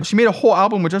it's good. She made a whole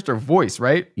album with just her voice,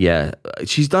 right? Yeah,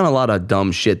 she's done a lot of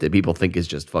dumb shit that people think is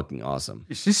just fucking awesome.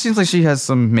 She seems like she has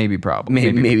some maybe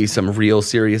problems. Maybe some real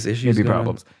serious issues. Maybe going on.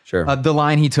 problems. Sure. The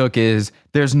line he took is,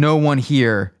 "There's no one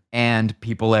here and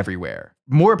people everywhere."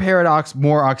 More paradox,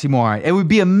 more oxymoron. It would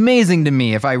be amazing to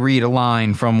me if I read a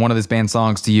line from one of this band's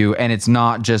songs to you and it's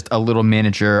not just a little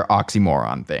miniature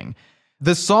oxymoron thing.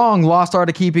 The song Lost Art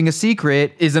of Keeping a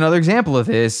Secret is another example of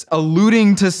this,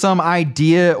 alluding to some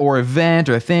idea or event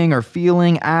or thing or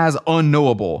feeling as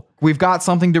unknowable. We've got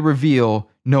something to reveal.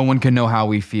 No one can know how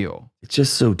we feel. It's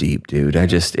just so deep, dude.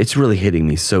 It's really hitting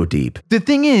me so deep. The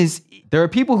thing is, there are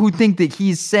people who think that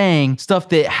he's saying stuff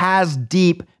that has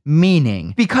deep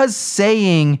meaning. Because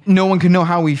saying no one can know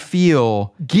how we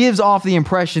feel gives off the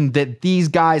impression that these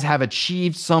guys have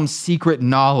achieved some secret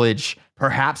knowledge,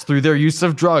 perhaps through their use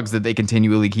of drugs that they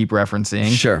continually keep referencing.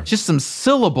 Sure. Just some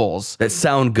syllables That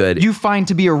sound good. you find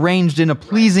to be arranged in a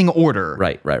pleasing order.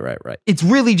 Right. It's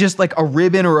really just like a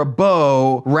ribbon or a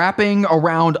bow wrapping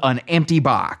around an empty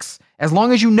box. As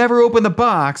long as you never open the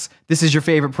box, this is your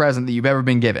favorite present that you've ever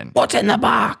been given. What's in the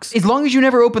box? As long as you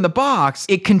never open the box,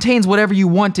 it contains whatever you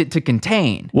want it to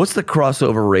contain. What's the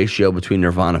crossover ratio between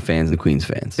Nirvana fans and Queens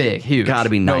fans? Big, huge.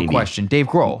 Gotta be 90. No question. Dave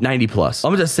Grohl. 90 plus.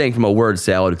 I'm just saying from a word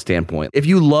salad standpoint. If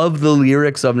you love the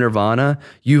lyrics of Nirvana,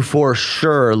 you for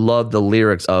sure love the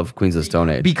lyrics of Queens of the Stone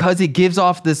Age. Because it gives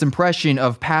off this impression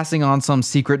of passing on some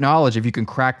secret knowledge if you can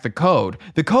crack the code.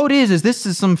 The code is this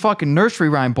is some fucking nursery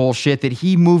rhyme bullshit that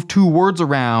he moved 2 words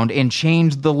around and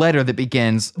changed the letter that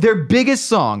begins. Their biggest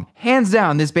song, hands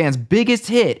down, this band's biggest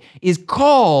hit, is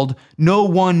called No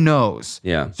One Knows.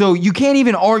 Yeah. So you can't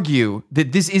even argue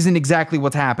that this isn't exactly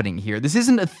what's happening here. This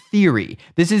isn't a theory.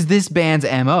 This is this band's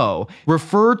MO.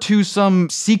 Refer to some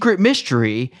secret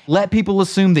mystery, let people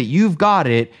assume that you've got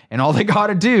it, and all they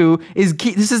gotta do is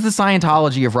keep. This is the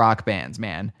Scientology of rock bands,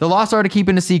 man. The Lost Art of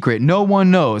Keeping a Secret. No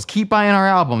one knows. Keep buying our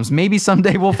albums. Maybe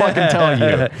someday we'll fucking tell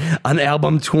you. On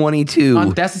album 22.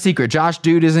 That's the secret. Josh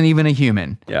Dude isn't even a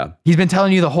human. Yeah. He's been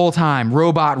telling you the whole time,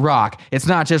 robot rock. It's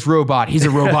not just robot. He's a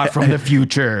robot from the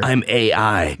future. I'm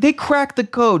AI. They cracked the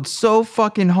code so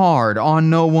fucking hard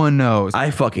on No One Knows. I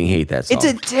fucking hate that song. It's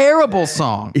a terrible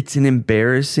song. It's an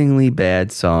embarrassingly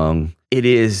bad song. It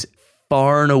is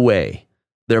far and away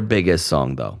their biggest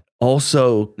song, though.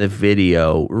 Also, the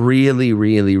video really,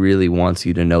 really, really wants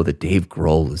you to know that Dave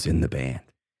Grohl is in the band.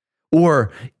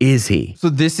 Or is he? So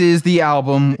this is the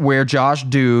album where Josh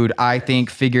Dude, I think,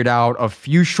 figured out a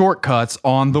few shortcuts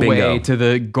on the Bingo. way to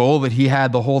the goal that he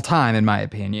had the whole time, in my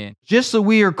opinion. Just so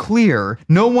we are clear,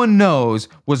 No One Knows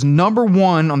was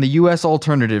 #1 on the US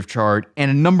alternative chart and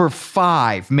a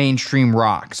 #5 mainstream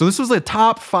rock. So this was a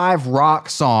top 5 rock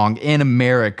song in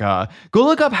America. Go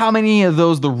look up how many of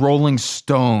those the Rolling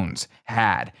Stones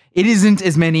had. It isn't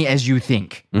as many as you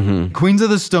think. Queens of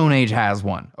the Stone Age has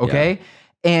one, okay? Yeah.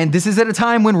 And this is at a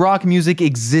time when rock music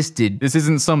existed. This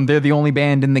isn't some they're the only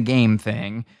band in the game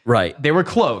thing. Right. They were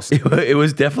close. It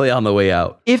was definitely on the way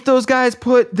out. If those guys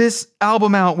put this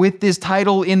album out with this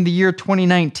title in the year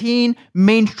 2019,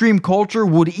 mainstream culture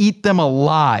would eat them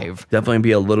alive. Definitely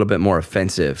be a little bit more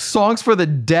offensive. Songs for the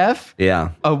Deaf? Yeah.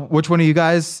 Which one of you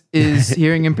guys is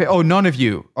hearing impaired? Oh, none of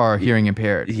you are hearing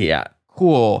impaired. Yeah.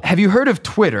 Cool. Have you heard of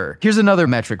Twitter? Here's another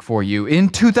metric for you. In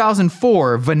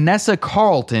 2004, Vanessa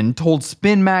Carlton told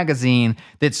Spin Magazine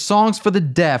that Songs for the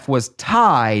Deaf was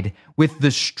tied with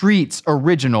the Streets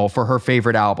original for her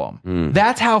favorite album.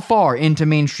 That's how far into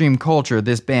mainstream culture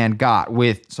this band got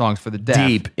with Songs for the Deaf.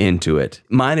 Deep into it.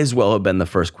 Might as well have been the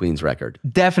first Queen's record.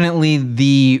 Definitely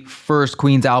the first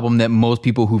Queen's album that most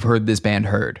people who've heard this band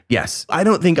heard. Yes. I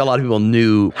don't think a lot of people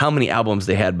knew how many albums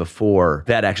they had before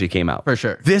that actually came out. For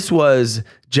sure. This was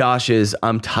Josh's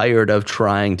I'm tired of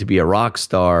trying to be a rock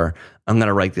star. I'm going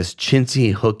to write this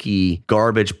chintzy, hooky,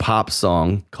 garbage pop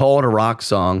song, call it a rock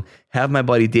song, have my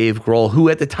buddy Dave Grohl, who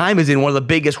at the time is in one of the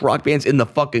biggest rock bands in the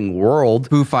fucking world.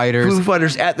 Foo Fighters. Foo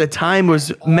Fighters at the time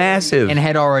was massive. And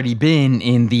had already been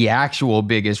in the actual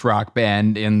biggest rock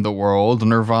band in the world,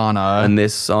 Nirvana. And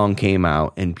this song came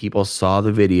out and people saw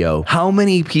the video. How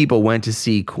many people went to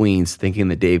see Queens thinking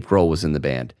that Dave Grohl was in the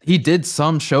band? He did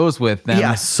some shows with them.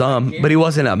 Yeah, some, but he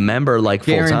wasn't a member like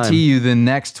full time. Guarantee you the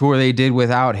next tour they did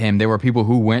without him, there were people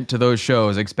who went to those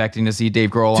shows expecting to see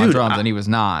Dave Grohl on drums, and he was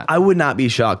not. I would not be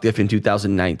shocked if in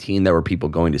 2019 there were people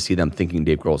going to see them thinking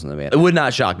Dave Grohl's in the band. It would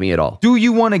not shock me at all. Do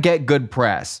you want to get good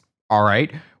press? All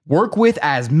right. Work with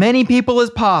as many people as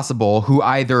possible who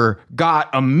either got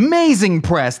amazing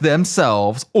press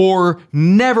themselves or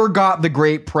never got the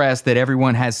great press that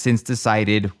everyone has since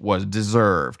decided was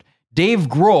deserved. Dave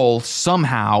Grohl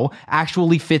somehow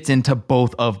actually fits into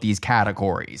both of these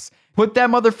categories. Put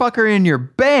that motherfucker in your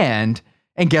band,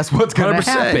 and guess what's going to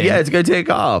happen? Yeah, it's going to take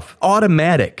off.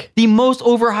 Automatic. The most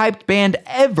overhyped band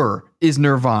ever is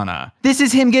Nirvana. This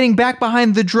is him getting back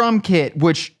behind the drum kit,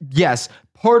 which, yes,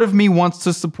 part of me wants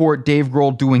to support Dave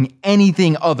Grohl doing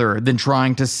anything other than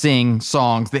trying to sing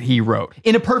songs that he wrote.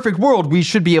 In a perfect world, we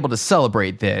should be able to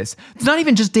celebrate this. It's not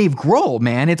even just Dave Grohl,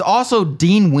 man. It's also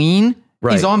Dean Ween.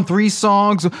 Right. He's on 3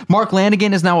 songs. Mark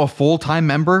Lanigan is now a full-time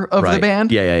member of the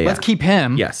band. Yeah. Let's keep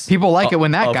him. Yes. People like it when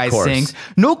that guy sings.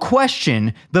 No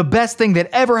question, the best thing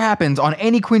that ever happens on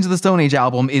any Queens of the Stone Age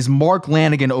album is Mark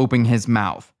Lanigan opening his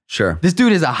mouth. Sure. This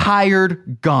dude is a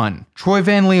hired gun. Troy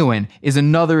Van Leeuwen is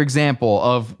another example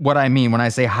of what I mean when I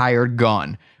say hired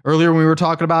gun. Earlier when we were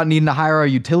talking about needing to hire a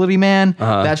utility man,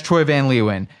 that's Troy Van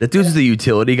Leeuwen. That dude's the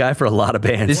utility guy for a lot of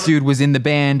bands. This dude was in the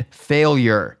band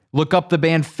Failure. Look up the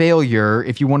band Failure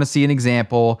if you want to see an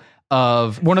example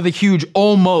of one of the huge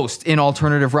almost in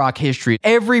alternative rock history.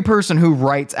 Every person who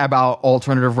writes about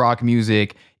alternative rock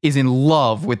music is in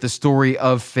love with the story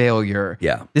of Failure.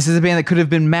 Yeah. This is a band that could have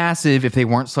been massive if they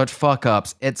weren't such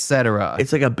fuck-ups, etc.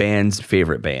 It's like a band's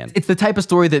favorite band. It's the type of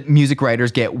story that music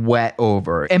writers get wet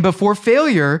over. And before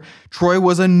Failure, Troy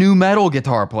was a nu metal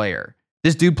guitar player.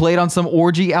 This dude played on some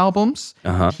Orgy albums.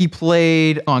 He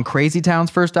played on Crazy Town's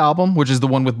first album, which is the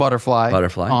one with Butterfly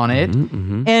on it.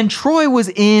 And Troy was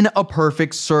in A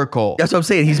Perfect Circle. That's what I'm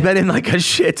saying. He's been in like a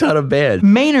shit ton of bands.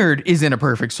 Maynard is in A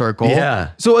Perfect Circle. Yeah.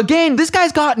 So again, this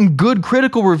guy's gotten good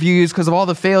critical reviews because of all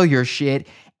the Failure shit.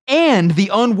 And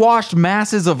the unwashed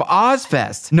masses of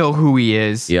Ozfest know who he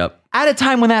is. Yep. At a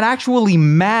time when that actually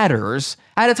matters,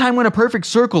 at a time when A Perfect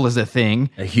Circle is a thing.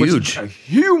 A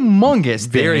humongous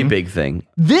thing. Very big thing.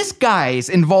 This guy's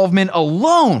involvement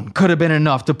alone could have been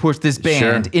enough to push this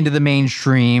band into the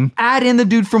mainstream. Add in the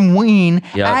dude from Ween.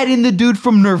 Add in the dude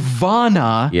from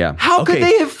Nirvana. Yeah. How could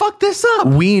they have fucked this up?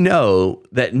 We know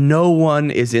that no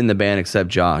one is in the band except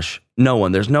Josh. No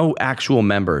one. There's no actual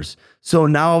members. So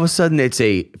now all of a sudden it's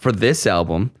for this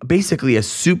album, basically a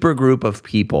super group of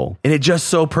people. And it just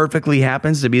so perfectly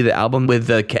happens to be the album with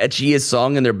the catchiest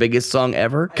song and their biggest song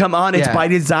ever. Come on, it's by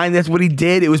design. That's what he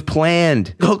did. It was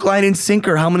planned. Hook, line, and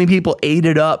sinker. How many people ate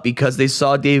it up because they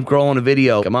saw Dave Grohl in a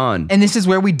video? Come on. And this is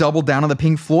where we double down on the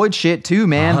Pink Floyd shit too,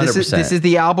 man. 100%. This is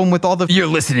the album with all the you're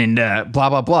listening to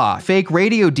blah, blah, blah. Fake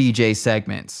radio DJ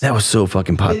segments. That was so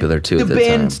fucking popular too at the the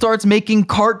time. band starts making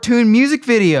cartoon music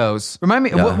videos. Remind me,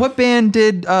 what band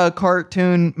did a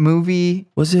cartoon movie?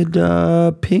 Was it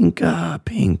Pink?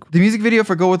 Pink. The music video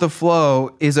for Go With The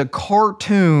Flow is a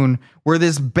cartoon where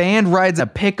this band rides a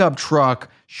pickup truck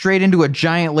straight into a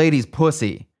giant lady's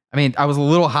pussy. I mean, I was a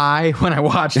little high when I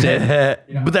watched it.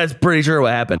 But that's pretty sure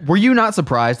what happened. Were you not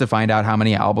surprised to find out how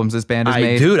many albums this band has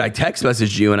made? Dude, I text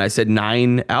messaged you and I said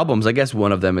 9 albums. I guess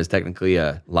one of them is technically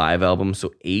a live album,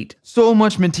 so 8. So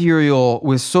much material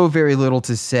with so very little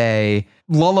to say.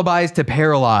 Lullabies to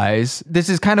Paralyze. This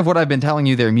is kind of what I've been telling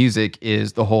you their music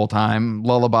is the whole time.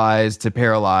 Lullabies to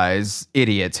paralyze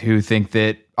idiots who think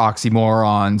that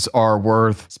oxymorons are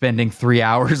worth spending 3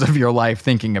 hours of your life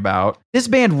thinking about. This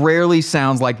band rarely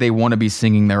sounds like they want to be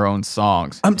singing their own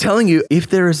songs. I'm telling you, if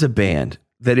there is a band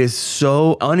that is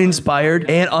so uninspired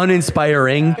and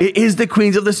uninspiring. It is the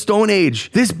Queens of the Stone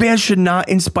Age. This band should not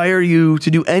inspire you to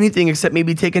do anything except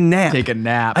maybe take a nap. Take a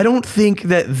nap. I don't think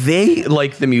that they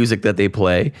like the music that they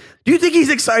play. Do you think he's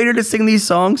excited to sing these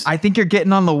songs? I think you're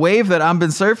getting on the wave that I've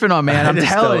been surfing on, man. I'm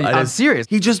telling you, I'm serious.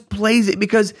 He just plays it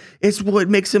because it's what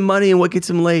makes him money and what gets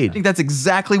him laid. I think that's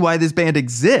exactly why this band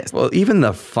exists. Well, even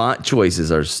the font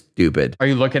choices are stupid. Are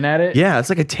you looking at it? Yeah, it's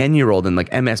like a 10-year-old in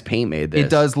like MS Paint made this. It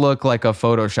does look like a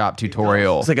Photoshop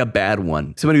tutorial. It's like a bad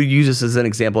one. Somebody who uses this as an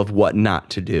example of what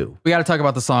not to do. We got to talk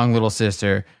about the song Little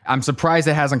Sister. I'm surprised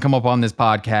it hasn't come up on this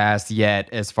podcast yet,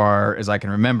 as far as I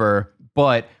can remember,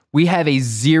 but we have a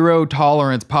zero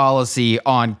tolerance policy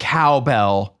on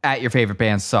cowbell at Your Favorite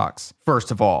Band Sucks,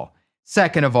 first of all.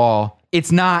 Second of all,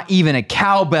 it's not even a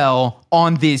cowbell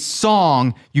on this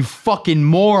song, you fucking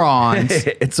morons.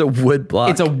 It's a wood block.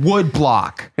 It's a wood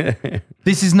block.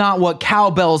 This is not what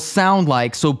cowbells sound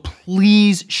like, so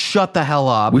please shut the hell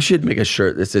up. We should make a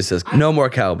shirt that just says, no more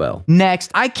cowbell. Next,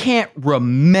 I can't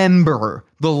remember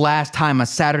the last time a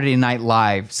Saturday Night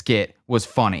Live skit was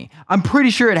funny. I'm pretty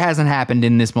sure it hasn't happened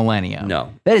in this millennium.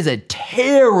 No. That is a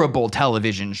terrible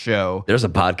television show. There's a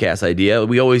podcast idea.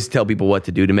 We always tell people what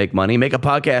to do to make money. Make a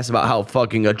podcast about how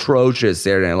fucking atrocious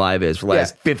Saturday Night Live is for the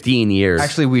last 15 years.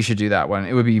 Actually, we should do that one.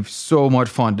 It would be so much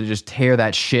fun to just tear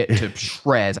that shit to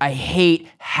shreds. I hate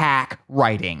hack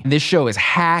writing. This show is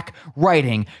hack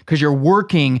writing because you're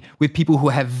working with people who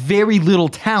have very little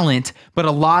talent, but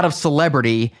a lot of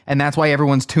celebrity, and that's why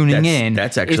everyone's tuning in.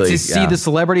 That's actually, it's to see the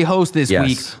celebrity host this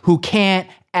week who can't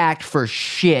act for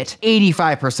shit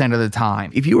 85% of the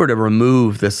time. If you were to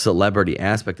remove the celebrity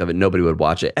aspect of it, nobody would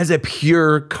watch it. As a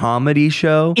pure comedy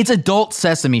show, it's adult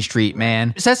Sesame Street,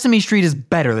 man. Sesame Street is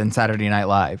better than Saturday Night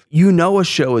Live. You know a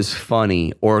show is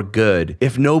funny or good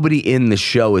if nobody in the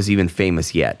show is even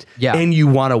famous yet. Yeah. And you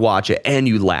want to watch it and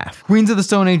you laugh. Queens of the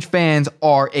Stone Age fans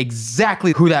are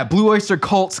exactly who that Blue Oyster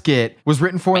Cult skit was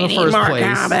written for in the first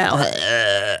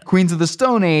place. Queens of the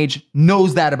Stone Age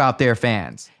knows that about their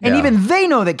fans. And even they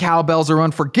know that cowbells are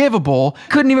unforgivable,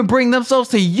 couldn't even bring themselves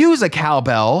to use a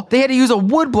cowbell. They had to use a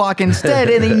wood block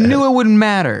instead, and they knew it wouldn't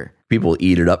matter. People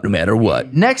eat it up no matter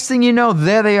what. Next thing you know,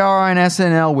 there they are on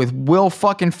SNL with Will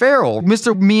fucking Ferrell,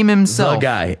 Mr. Meme himself. The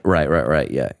guy. Right,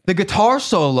 yeah. The guitar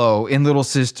solo in Little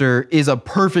Sister is a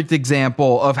perfect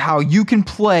example of how you can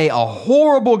play a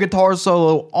horrible guitar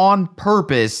solo on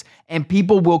purpose and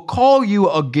people will call you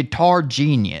a guitar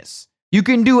genius. You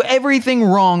can do everything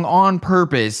wrong on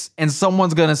purpose, and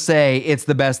someone's gonna say it's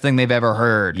the best thing they've ever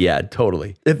heard. Yeah,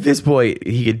 totally. At this point,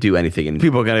 he could do anything, and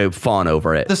people are gonna fawn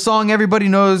over it. The song Everybody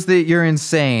Knows That You're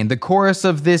Insane. The chorus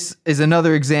of this is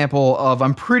another example of,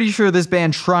 I'm pretty sure this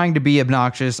band trying to be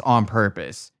obnoxious on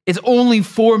purpose. It's only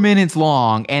 4 minutes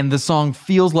long, and the song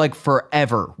feels like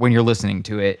forever when you're listening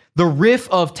to it. The riff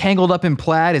of Tangled Up in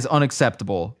Plaid is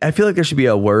unacceptable. I feel like there should be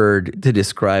a word to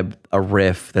describe a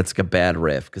riff that's like a bad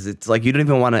riff, because it's like you don't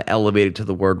even want to elevate it to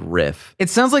the word riff. It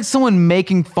sounds like someone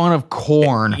making fun of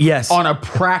Korn on a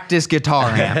practice guitar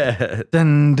amp.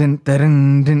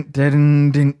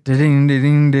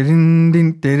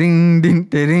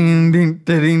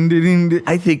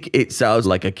 I think it sounds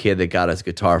like a kid that got his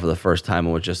guitar for the first time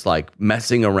and was just like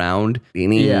messing around.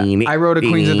 Yeah, I wrote a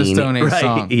Queens of the Stone Age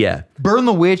song. Yeah. Burn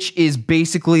the Witch is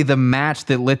basically the match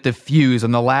that lit the fuse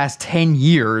in the last 10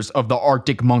 years of the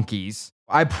Arctic Monkeys.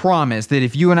 I promise that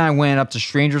if you and I went up to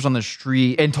strangers on the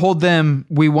street and told them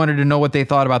we wanted to know what they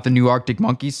thought about the new Arctic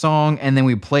Monkeys song, and then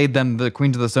we played them the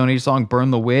Queens of the Stone Age song, Burn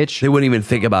the Witch, they wouldn't even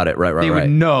think about it. Right. They would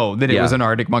know that it was an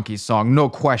Arctic Monkeys song, no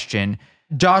question.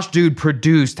 Josh Dude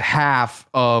produced half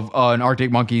of an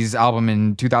Arctic Monkeys album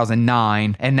in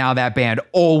 2009, and now that band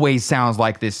always sounds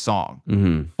like this song.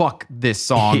 Mm-hmm. Fuck this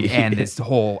song and this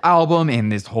whole album and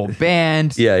this whole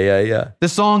band. Yeah. The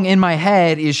song In My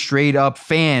Head is straight up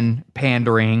fan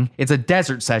pandering. It's a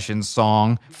Desert Sessions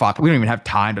song. Fuck, we don't even have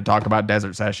time to talk about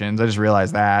Desert Sessions. I just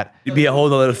realized that. It'd be a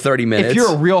whole other 30 minutes. If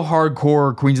you're a real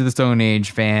hardcore Queens of the Stone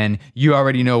Age fan, you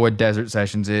already know what Desert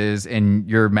Sessions is, and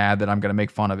you're mad that I'm going to make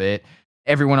fun of it.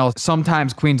 Everyone else,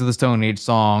 sometimes Queens of the Stone Age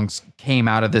songs came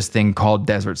out of this thing called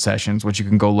Desert Sessions, which you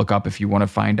can go look up if you want to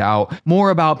find out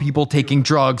more about people taking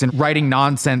drugs and writing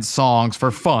nonsense songs for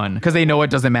fun because they know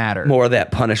it doesn't matter. More of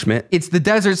that punishment. It's the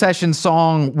Desert Sessions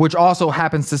song, which also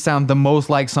happens to sound the most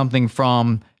like something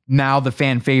from now the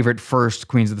fan favorite first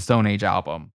Queens of the Stone Age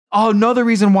album. Oh, another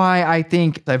reason why I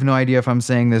think, I have no idea if I'm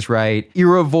saying this right,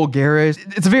 Era Vulgaris,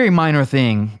 it's a very minor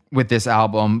thing with this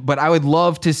album, but I would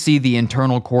love to see the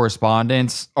internal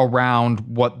correspondence around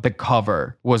what the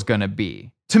cover was going to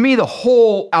be. To me, the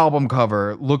whole album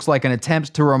cover looks like an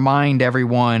attempt to remind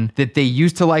everyone that they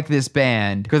used to like this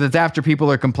band, because it's after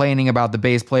people are complaining about the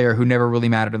bass player who never really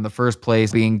mattered in the first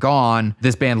place being gone.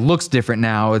 This band looks different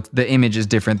now. The image is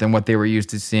different than what they were used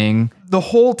to seeing. The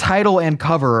whole title and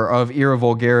cover of Era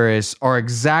Vulgaris are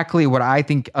exactly what I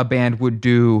think a band would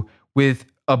do with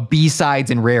a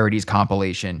B-sides and rarities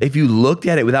compilation. If you looked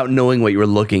at it without knowing what you were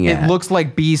looking at. It looks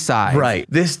like B-sides. Right.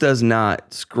 This does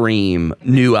not scream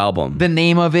new album. The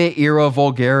name of it, Era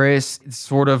Vulgaris, it's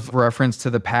sort of reference to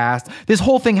the past. This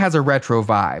whole thing has a retro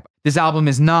vibe. This album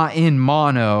is not in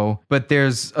mono, but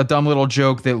there's a dumb little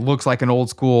joke that looks like an old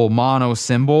school mono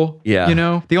symbol. Yeah. You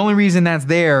know? The only reason that's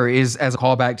there is as a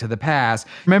callback to the past.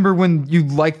 Remember when you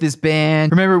liked this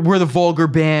band? Remember, we're the Vulgar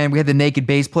Band. We had the naked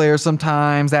bass player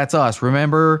sometimes. That's us.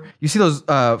 Remember? You see those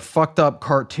fucked up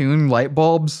cartoon light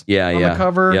bulbs on the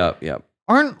cover? Yep.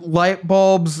 Aren't light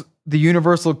bulbs the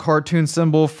universal cartoon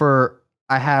symbol for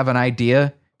I have an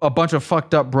idea? A bunch of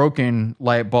fucked up broken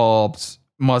light bulbs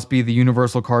must be the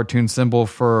universal cartoon symbol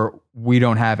for we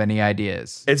don't have any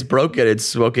ideas. It's broken. It's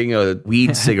smoking a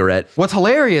weed cigarette. What's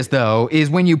hilarious, though, is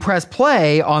when you press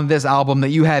play on this album that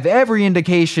you have every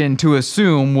indication to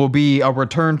assume will be a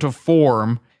return to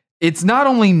form, it's not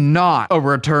only not a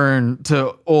return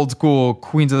to old school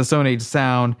Queens of the Stone Age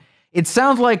sound, it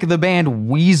sounds like the band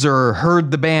Weezer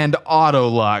heard the band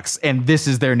Autolux, and this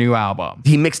is their new album.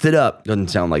 He mixed it up. Doesn't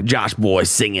sound like Josh Boy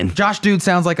singing. Josh Dude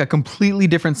sounds like a completely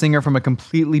different singer from a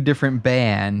completely different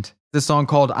band. This song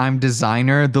called I'm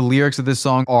Designer, the lyrics of this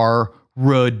song are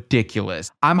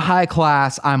ridiculous. I'm high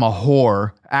class, I'm a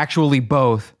whore. Actually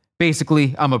both.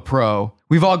 Basically, I'm a pro.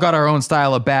 We've all got our own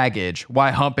style of baggage.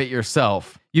 Why hump it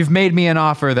yourself? You've made me an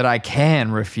offer that I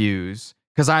can refuse.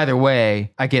 Because either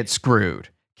way, I get screwed.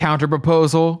 Counter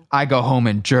proposal, I go home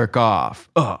and jerk off.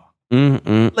 Ugh.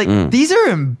 These are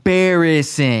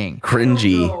embarrassing.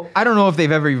 Cringy. I don't know if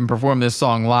they've ever even performed this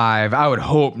song live. I would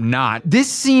hope not.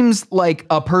 This seems like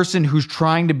a person who's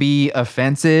trying to be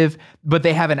offensive, but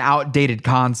they have an outdated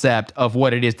concept of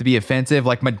what it is to be offensive,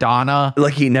 like Madonna.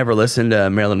 Like he never listened to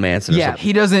Marilyn Manson or something.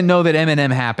 He doesn't know that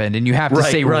Eminem happened, and you have to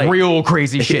say real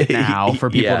crazy shit now for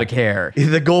people to care.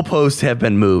 The goalposts have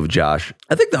been moved, Josh.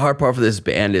 I think the hard part for this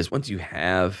band is once you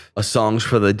have a Songs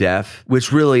for the Deaf,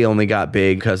 which really only got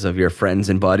big because of your friends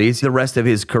and buddies, the rest of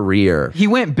his career. He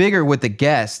went bigger with The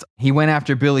Guest. He went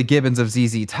after Billy Gibbons of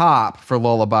ZZ Top for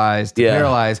Lullabies to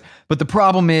Paralyze. But the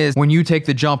problem is when you take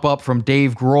the jump up from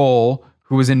Dave Grohl,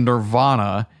 who was in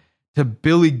Nirvana, to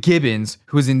Billy Gibbons,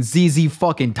 who was in ZZ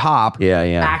fucking Top,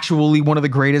 actually one of the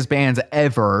greatest bands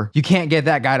ever. You can't get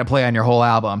that guy to play on your whole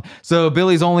album. So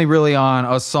Billy's only really on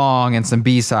a song and some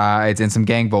B-sides and some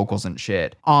gang vocals and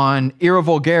shit. On Era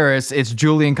Vulgaris, it's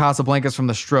Julian Casablancas from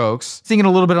The Strokes, singing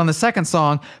a little bit on the second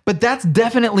song, but that's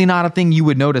definitely not a thing you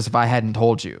would notice if I hadn't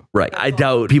told you. Right. I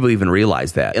doubt people even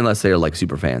realize that unless they're like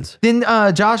super fans. Then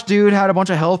Josh Dude had a bunch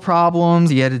of health problems.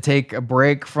 He had to take a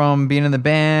break from being in the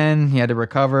band. He had to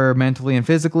recover mentally and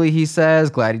physically, he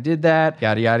says. Glad he did that.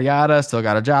 Yada, yada, yada. Still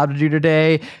got a job to do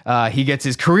today. He gets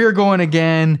his career going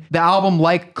again. The album,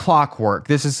 like clockwork,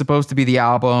 this is supposed to be the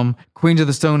album. Queens of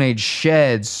the Stone Age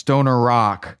sheds stoner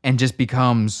rock and just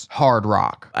becomes hard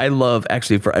rock. I love,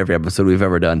 actually, for every episode we've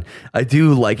ever done, I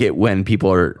do like it when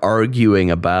people are arguing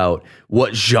about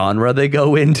what genre they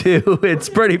go into. It's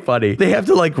pretty funny. They have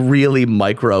to like really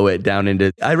micro it down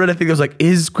into, I read a thing that was like,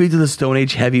 is Queens of the Stone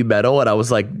Age heavy metal? And I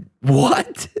was like,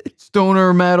 what?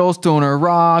 Stoner metal, stoner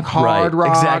rock, hard rock,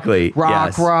 exactly.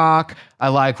 Rock. I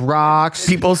like rocks.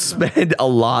 People spend a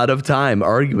lot of time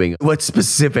arguing what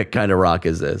specific kind of rock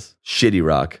is this? Shitty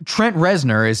rock. Trent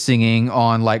Reznor is singing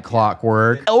on Like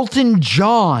Clockwork. Elton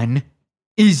John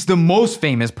is the most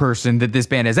famous person that this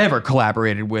band has ever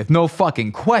collaborated with. No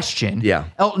fucking question. Yeah.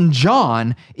 Elton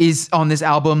John is on this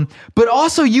album, but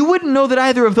also you wouldn't know that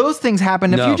either of those things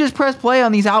happened. If you just press play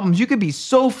on these albums, you could be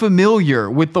so familiar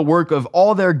with the work of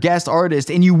all their guest artists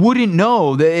and you wouldn't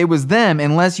know that it was them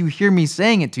unless you hear me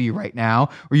saying it to you right now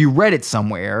or you read it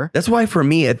somewhere. That's why for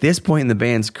me, at this point in the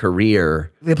band's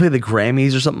career, they played the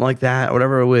Grammys or something like that, or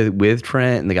whatever, with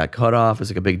Trent, and they got cut off.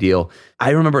 It's like a big deal. I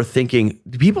remember thinking,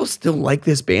 do people still like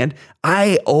this band?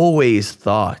 I always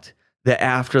thought that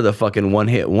after the fucking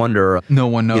one-hit wonder, no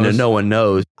one knows. No one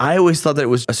knows. I always thought that it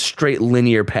was a straight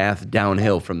linear path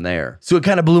downhill from there. So it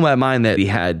kind of blew my mind that he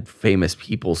had famous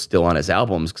people still on his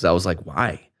albums, because I was like,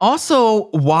 why? Also,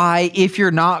 why, if you're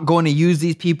not going to use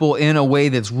these people in a way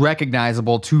that's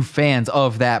recognizable to fans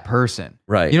of that person?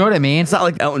 Right. You know what I mean? It's not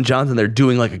like Elton John's and they're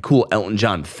doing like a cool Elton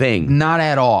John thing. Not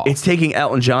at all. It's taking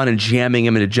Elton John and jamming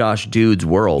him into Josh Dude's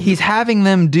world. He's having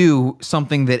them do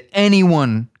something that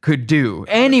anyone could do.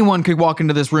 Anyone could walk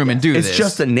into this room and do this. It's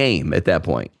just a name at that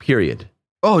point, period.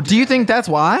 Oh, do you think that's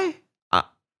why?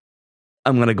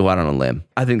 I'm going to go out on a limb.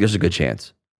 I think there's a good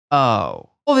chance. Oh.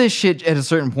 All this shit at a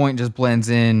certain point just blends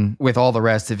in with all the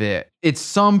rest of it. It's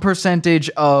some percentage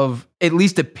of at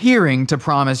least appearing to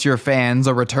promise your fans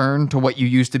a return to what you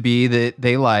used to be that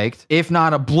they liked, if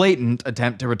not a blatant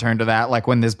attempt to return to that, like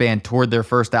when this band toured their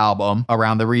first album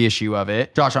around the reissue of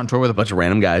it. Josh on tour with a Bunch of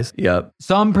random guys. Yep.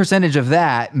 Some percentage of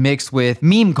that mixed with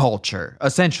meme culture,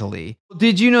 essentially.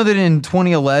 Did you know that in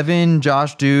 2011,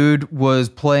 Josh Dude was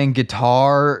playing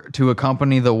guitar to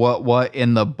accompany the What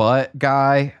in the Butt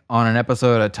guy on an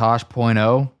episode of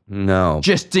Tosh.0? No.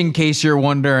 Just in case you're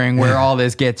wondering where all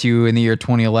this gets you in the year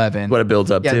 2011. What it builds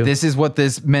up to. This is what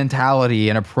this mentality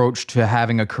and approach to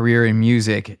having a career in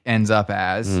music ends up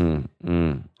as.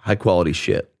 High quality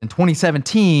shit. In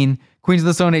 2017, Queens of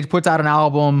the Stone Age puts out an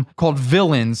album called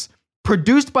Villains,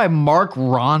 produced by Mark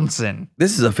Ronson.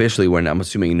 This is officially when I'm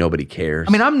assuming nobody cares.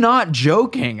 I mean, I'm not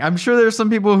joking. I'm sure there's some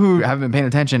people who haven't been paying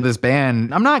attention to this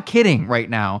band. I'm not kidding right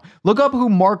now. Look up who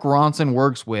Mark Ronson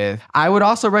works with. I would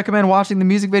also recommend watching the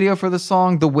music video for the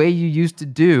song The Way You Used to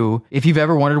Do if you've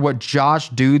ever wondered what Josh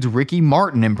Dude's Ricky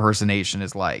Martin impersonation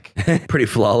is like. Pretty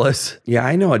flawless. Yeah,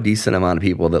 I know a decent amount of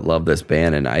people that love this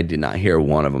band, and I did not hear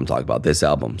one of them talk about this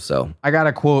album. So I got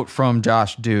a quote from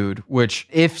Josh Dude, which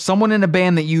if someone in a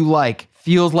band that you like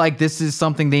feels like this is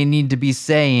something they need to be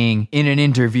saying in an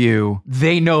interview,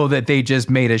 they know that they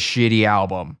just made a shitty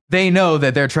album. They know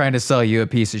that they're trying to sell you a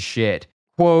piece of shit.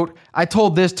 Quote, I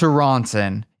told this to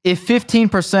Ronson, if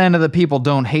 15% of the people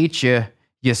don't hate you,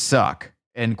 you suck.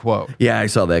 End quote. yeah, I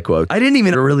saw that quote. I didn't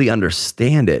even really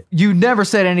understand it. You never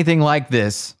said anything like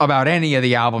this about any of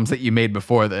the albums that you made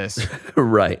before this.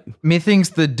 Right. Methinks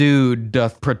the dude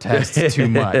doth protest too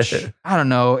much. I don't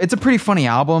know. It's a pretty funny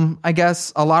album, I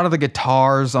guess. A lot of the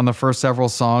guitars on the first several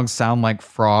songs sound like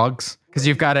frogs. Because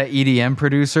you've got an EDM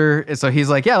producer. So he's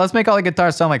like, yeah, let's make all the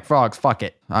guitars sound like frogs. Fuck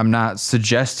it. I'm not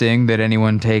suggesting that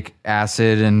anyone take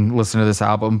acid and listen to this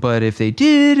album, but if they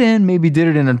did and maybe did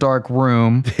it in a dark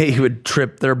room, They would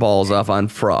trip their balls off on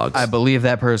frogs. I believe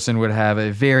that person would have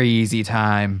a very easy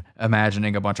time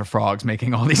imagining a bunch of frogs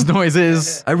making all these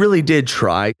noises. I really did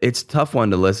try. It's a tough one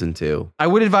to listen to. I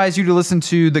would advise you to listen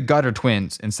to the Gutter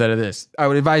Twins instead of this. I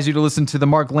would advise you to listen to the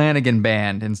Mark Lanigan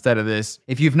Band instead of this.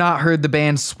 If you've not heard the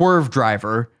band Swerve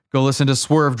Driver, go listen to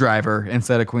Swerve Driver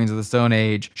instead of Queens of the Stone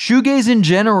Age. Shoegaze in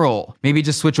general. Maybe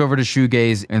just switch over to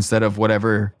shoegaze instead of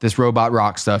whatever this robot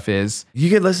rock stuff is. You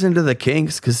could listen to the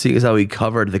Kinks because see how he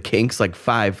covered the Kinks like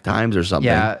 5 times or something.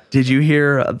 Yeah. Did you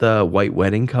hear the White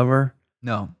Wedding cover?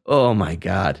 No. Oh my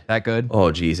God. That good?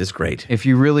 Oh geez, it's great. If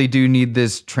you really do need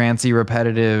this trancy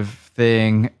repetitive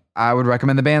thing, I would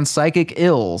recommend the band Psychic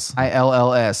Ills.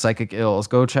 ILLS, Psychic Ills.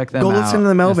 Go check them out. Go listen to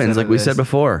the Melvins, instead like of we this. said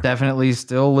before. Definitely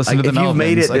still listen to the If Melvins. you've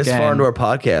made it this again. far into our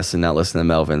podcast and not listen to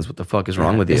the Melvins, what the fuck is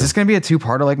wrong with you? Is this going to be a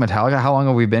two-parter like Metallica? How long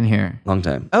have we been here? Long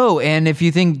time. Oh, and if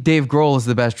you think Dave Grohl is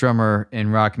the best drummer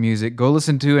in rock music, go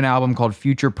listen to an album called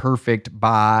Future Perfect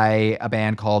by a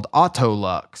band called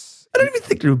Autolux. I don't even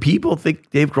think, do people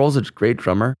think Dave Grohl's a great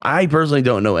drummer? I personally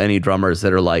don't know any drummers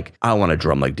that are like, I want to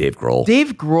drum like Dave Grohl.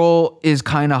 Dave Grohl is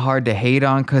kind of hard to hate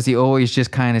on because he always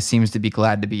just kind of seems to be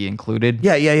glad to be included.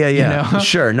 Yeah. know?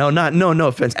 Sure. No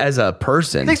offense. As a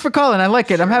person. Thanks for calling. I like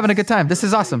it. I'm having a good time. This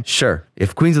is awesome. Sure.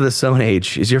 If Queens of the Stone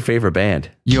Age is your favorite band.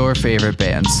 Your favorite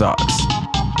band sucks.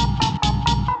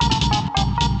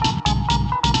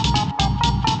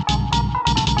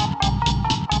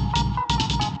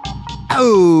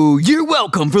 Oh, you're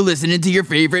welcome for listening to Your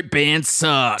Favorite Band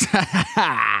Sucks.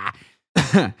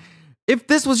 If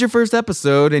this was your first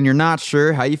episode and you're not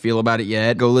sure how you feel about it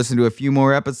yet, go listen to a few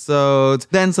more episodes,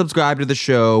 then subscribe to the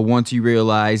show once you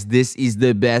realize this is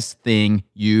the best thing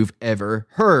you've ever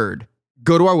heard.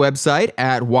 Go to our website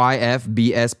at yfbspod.com.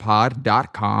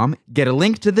 Get a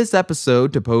link to this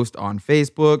episode to post on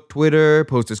Facebook, Twitter,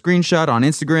 post a screenshot on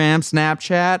Instagram,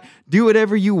 Snapchat. Do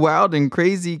whatever you wild and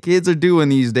crazy kids are doing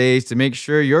these days to make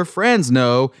sure your friends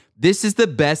know this is the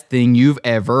best thing you've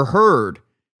ever heard.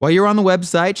 While you're on the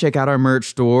website, check out our merch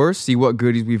store, see what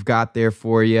goodies we've got there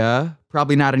for you.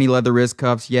 Probably not any leather wrist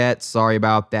cuffs yet. Sorry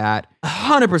about that.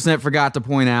 100% forgot to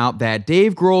point out that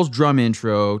Dave Grohl's drum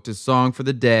intro to Song for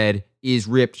the Dead is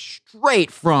ripped straight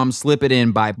from Slip It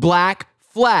In by Black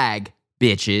Flag,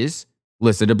 bitches.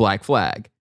 Listen to Black Flag.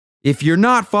 If you're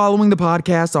not following the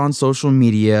podcast on social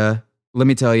media, Let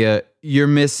me tell you, you're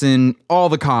missing all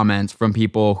the comments from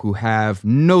people who have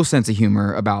no sense of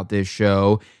humor about this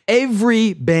show.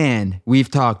 Every band we've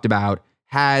talked about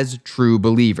has true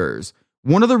believers.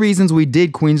 One of the reasons we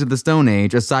did Queens of the Stone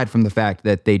Age, aside from the fact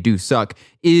that they do suck,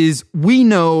 is we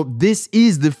know this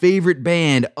is the favorite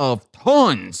band of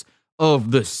tons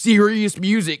of the serious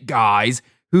music guys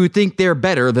who think they're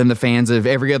better than the fans of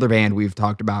every other band we've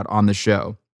talked about on the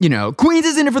show. You know, Queens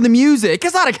is in it for the music.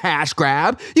 It's not a cash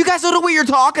grab. You guys don't know what you're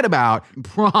talking about.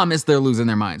 Promise they're losing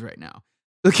their minds right now.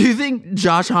 Look, you think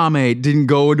Josh Homme didn't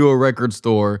go into a record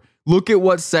store, look at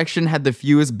what section had the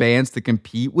fewest bands to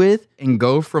compete with, and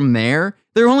go from there?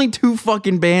 There are only 2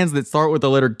 fucking bands that start with the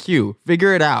letter Q.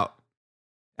 Figure it out.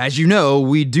 As you know,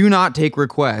 we do not take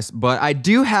requests, but I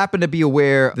do happen to be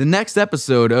aware the next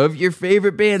episode of Your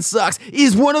Favorite Band Sucks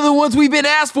is one of the ones we've been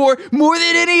asked for more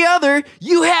than any other.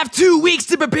 You have 2 weeks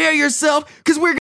to prepare yourself, because we're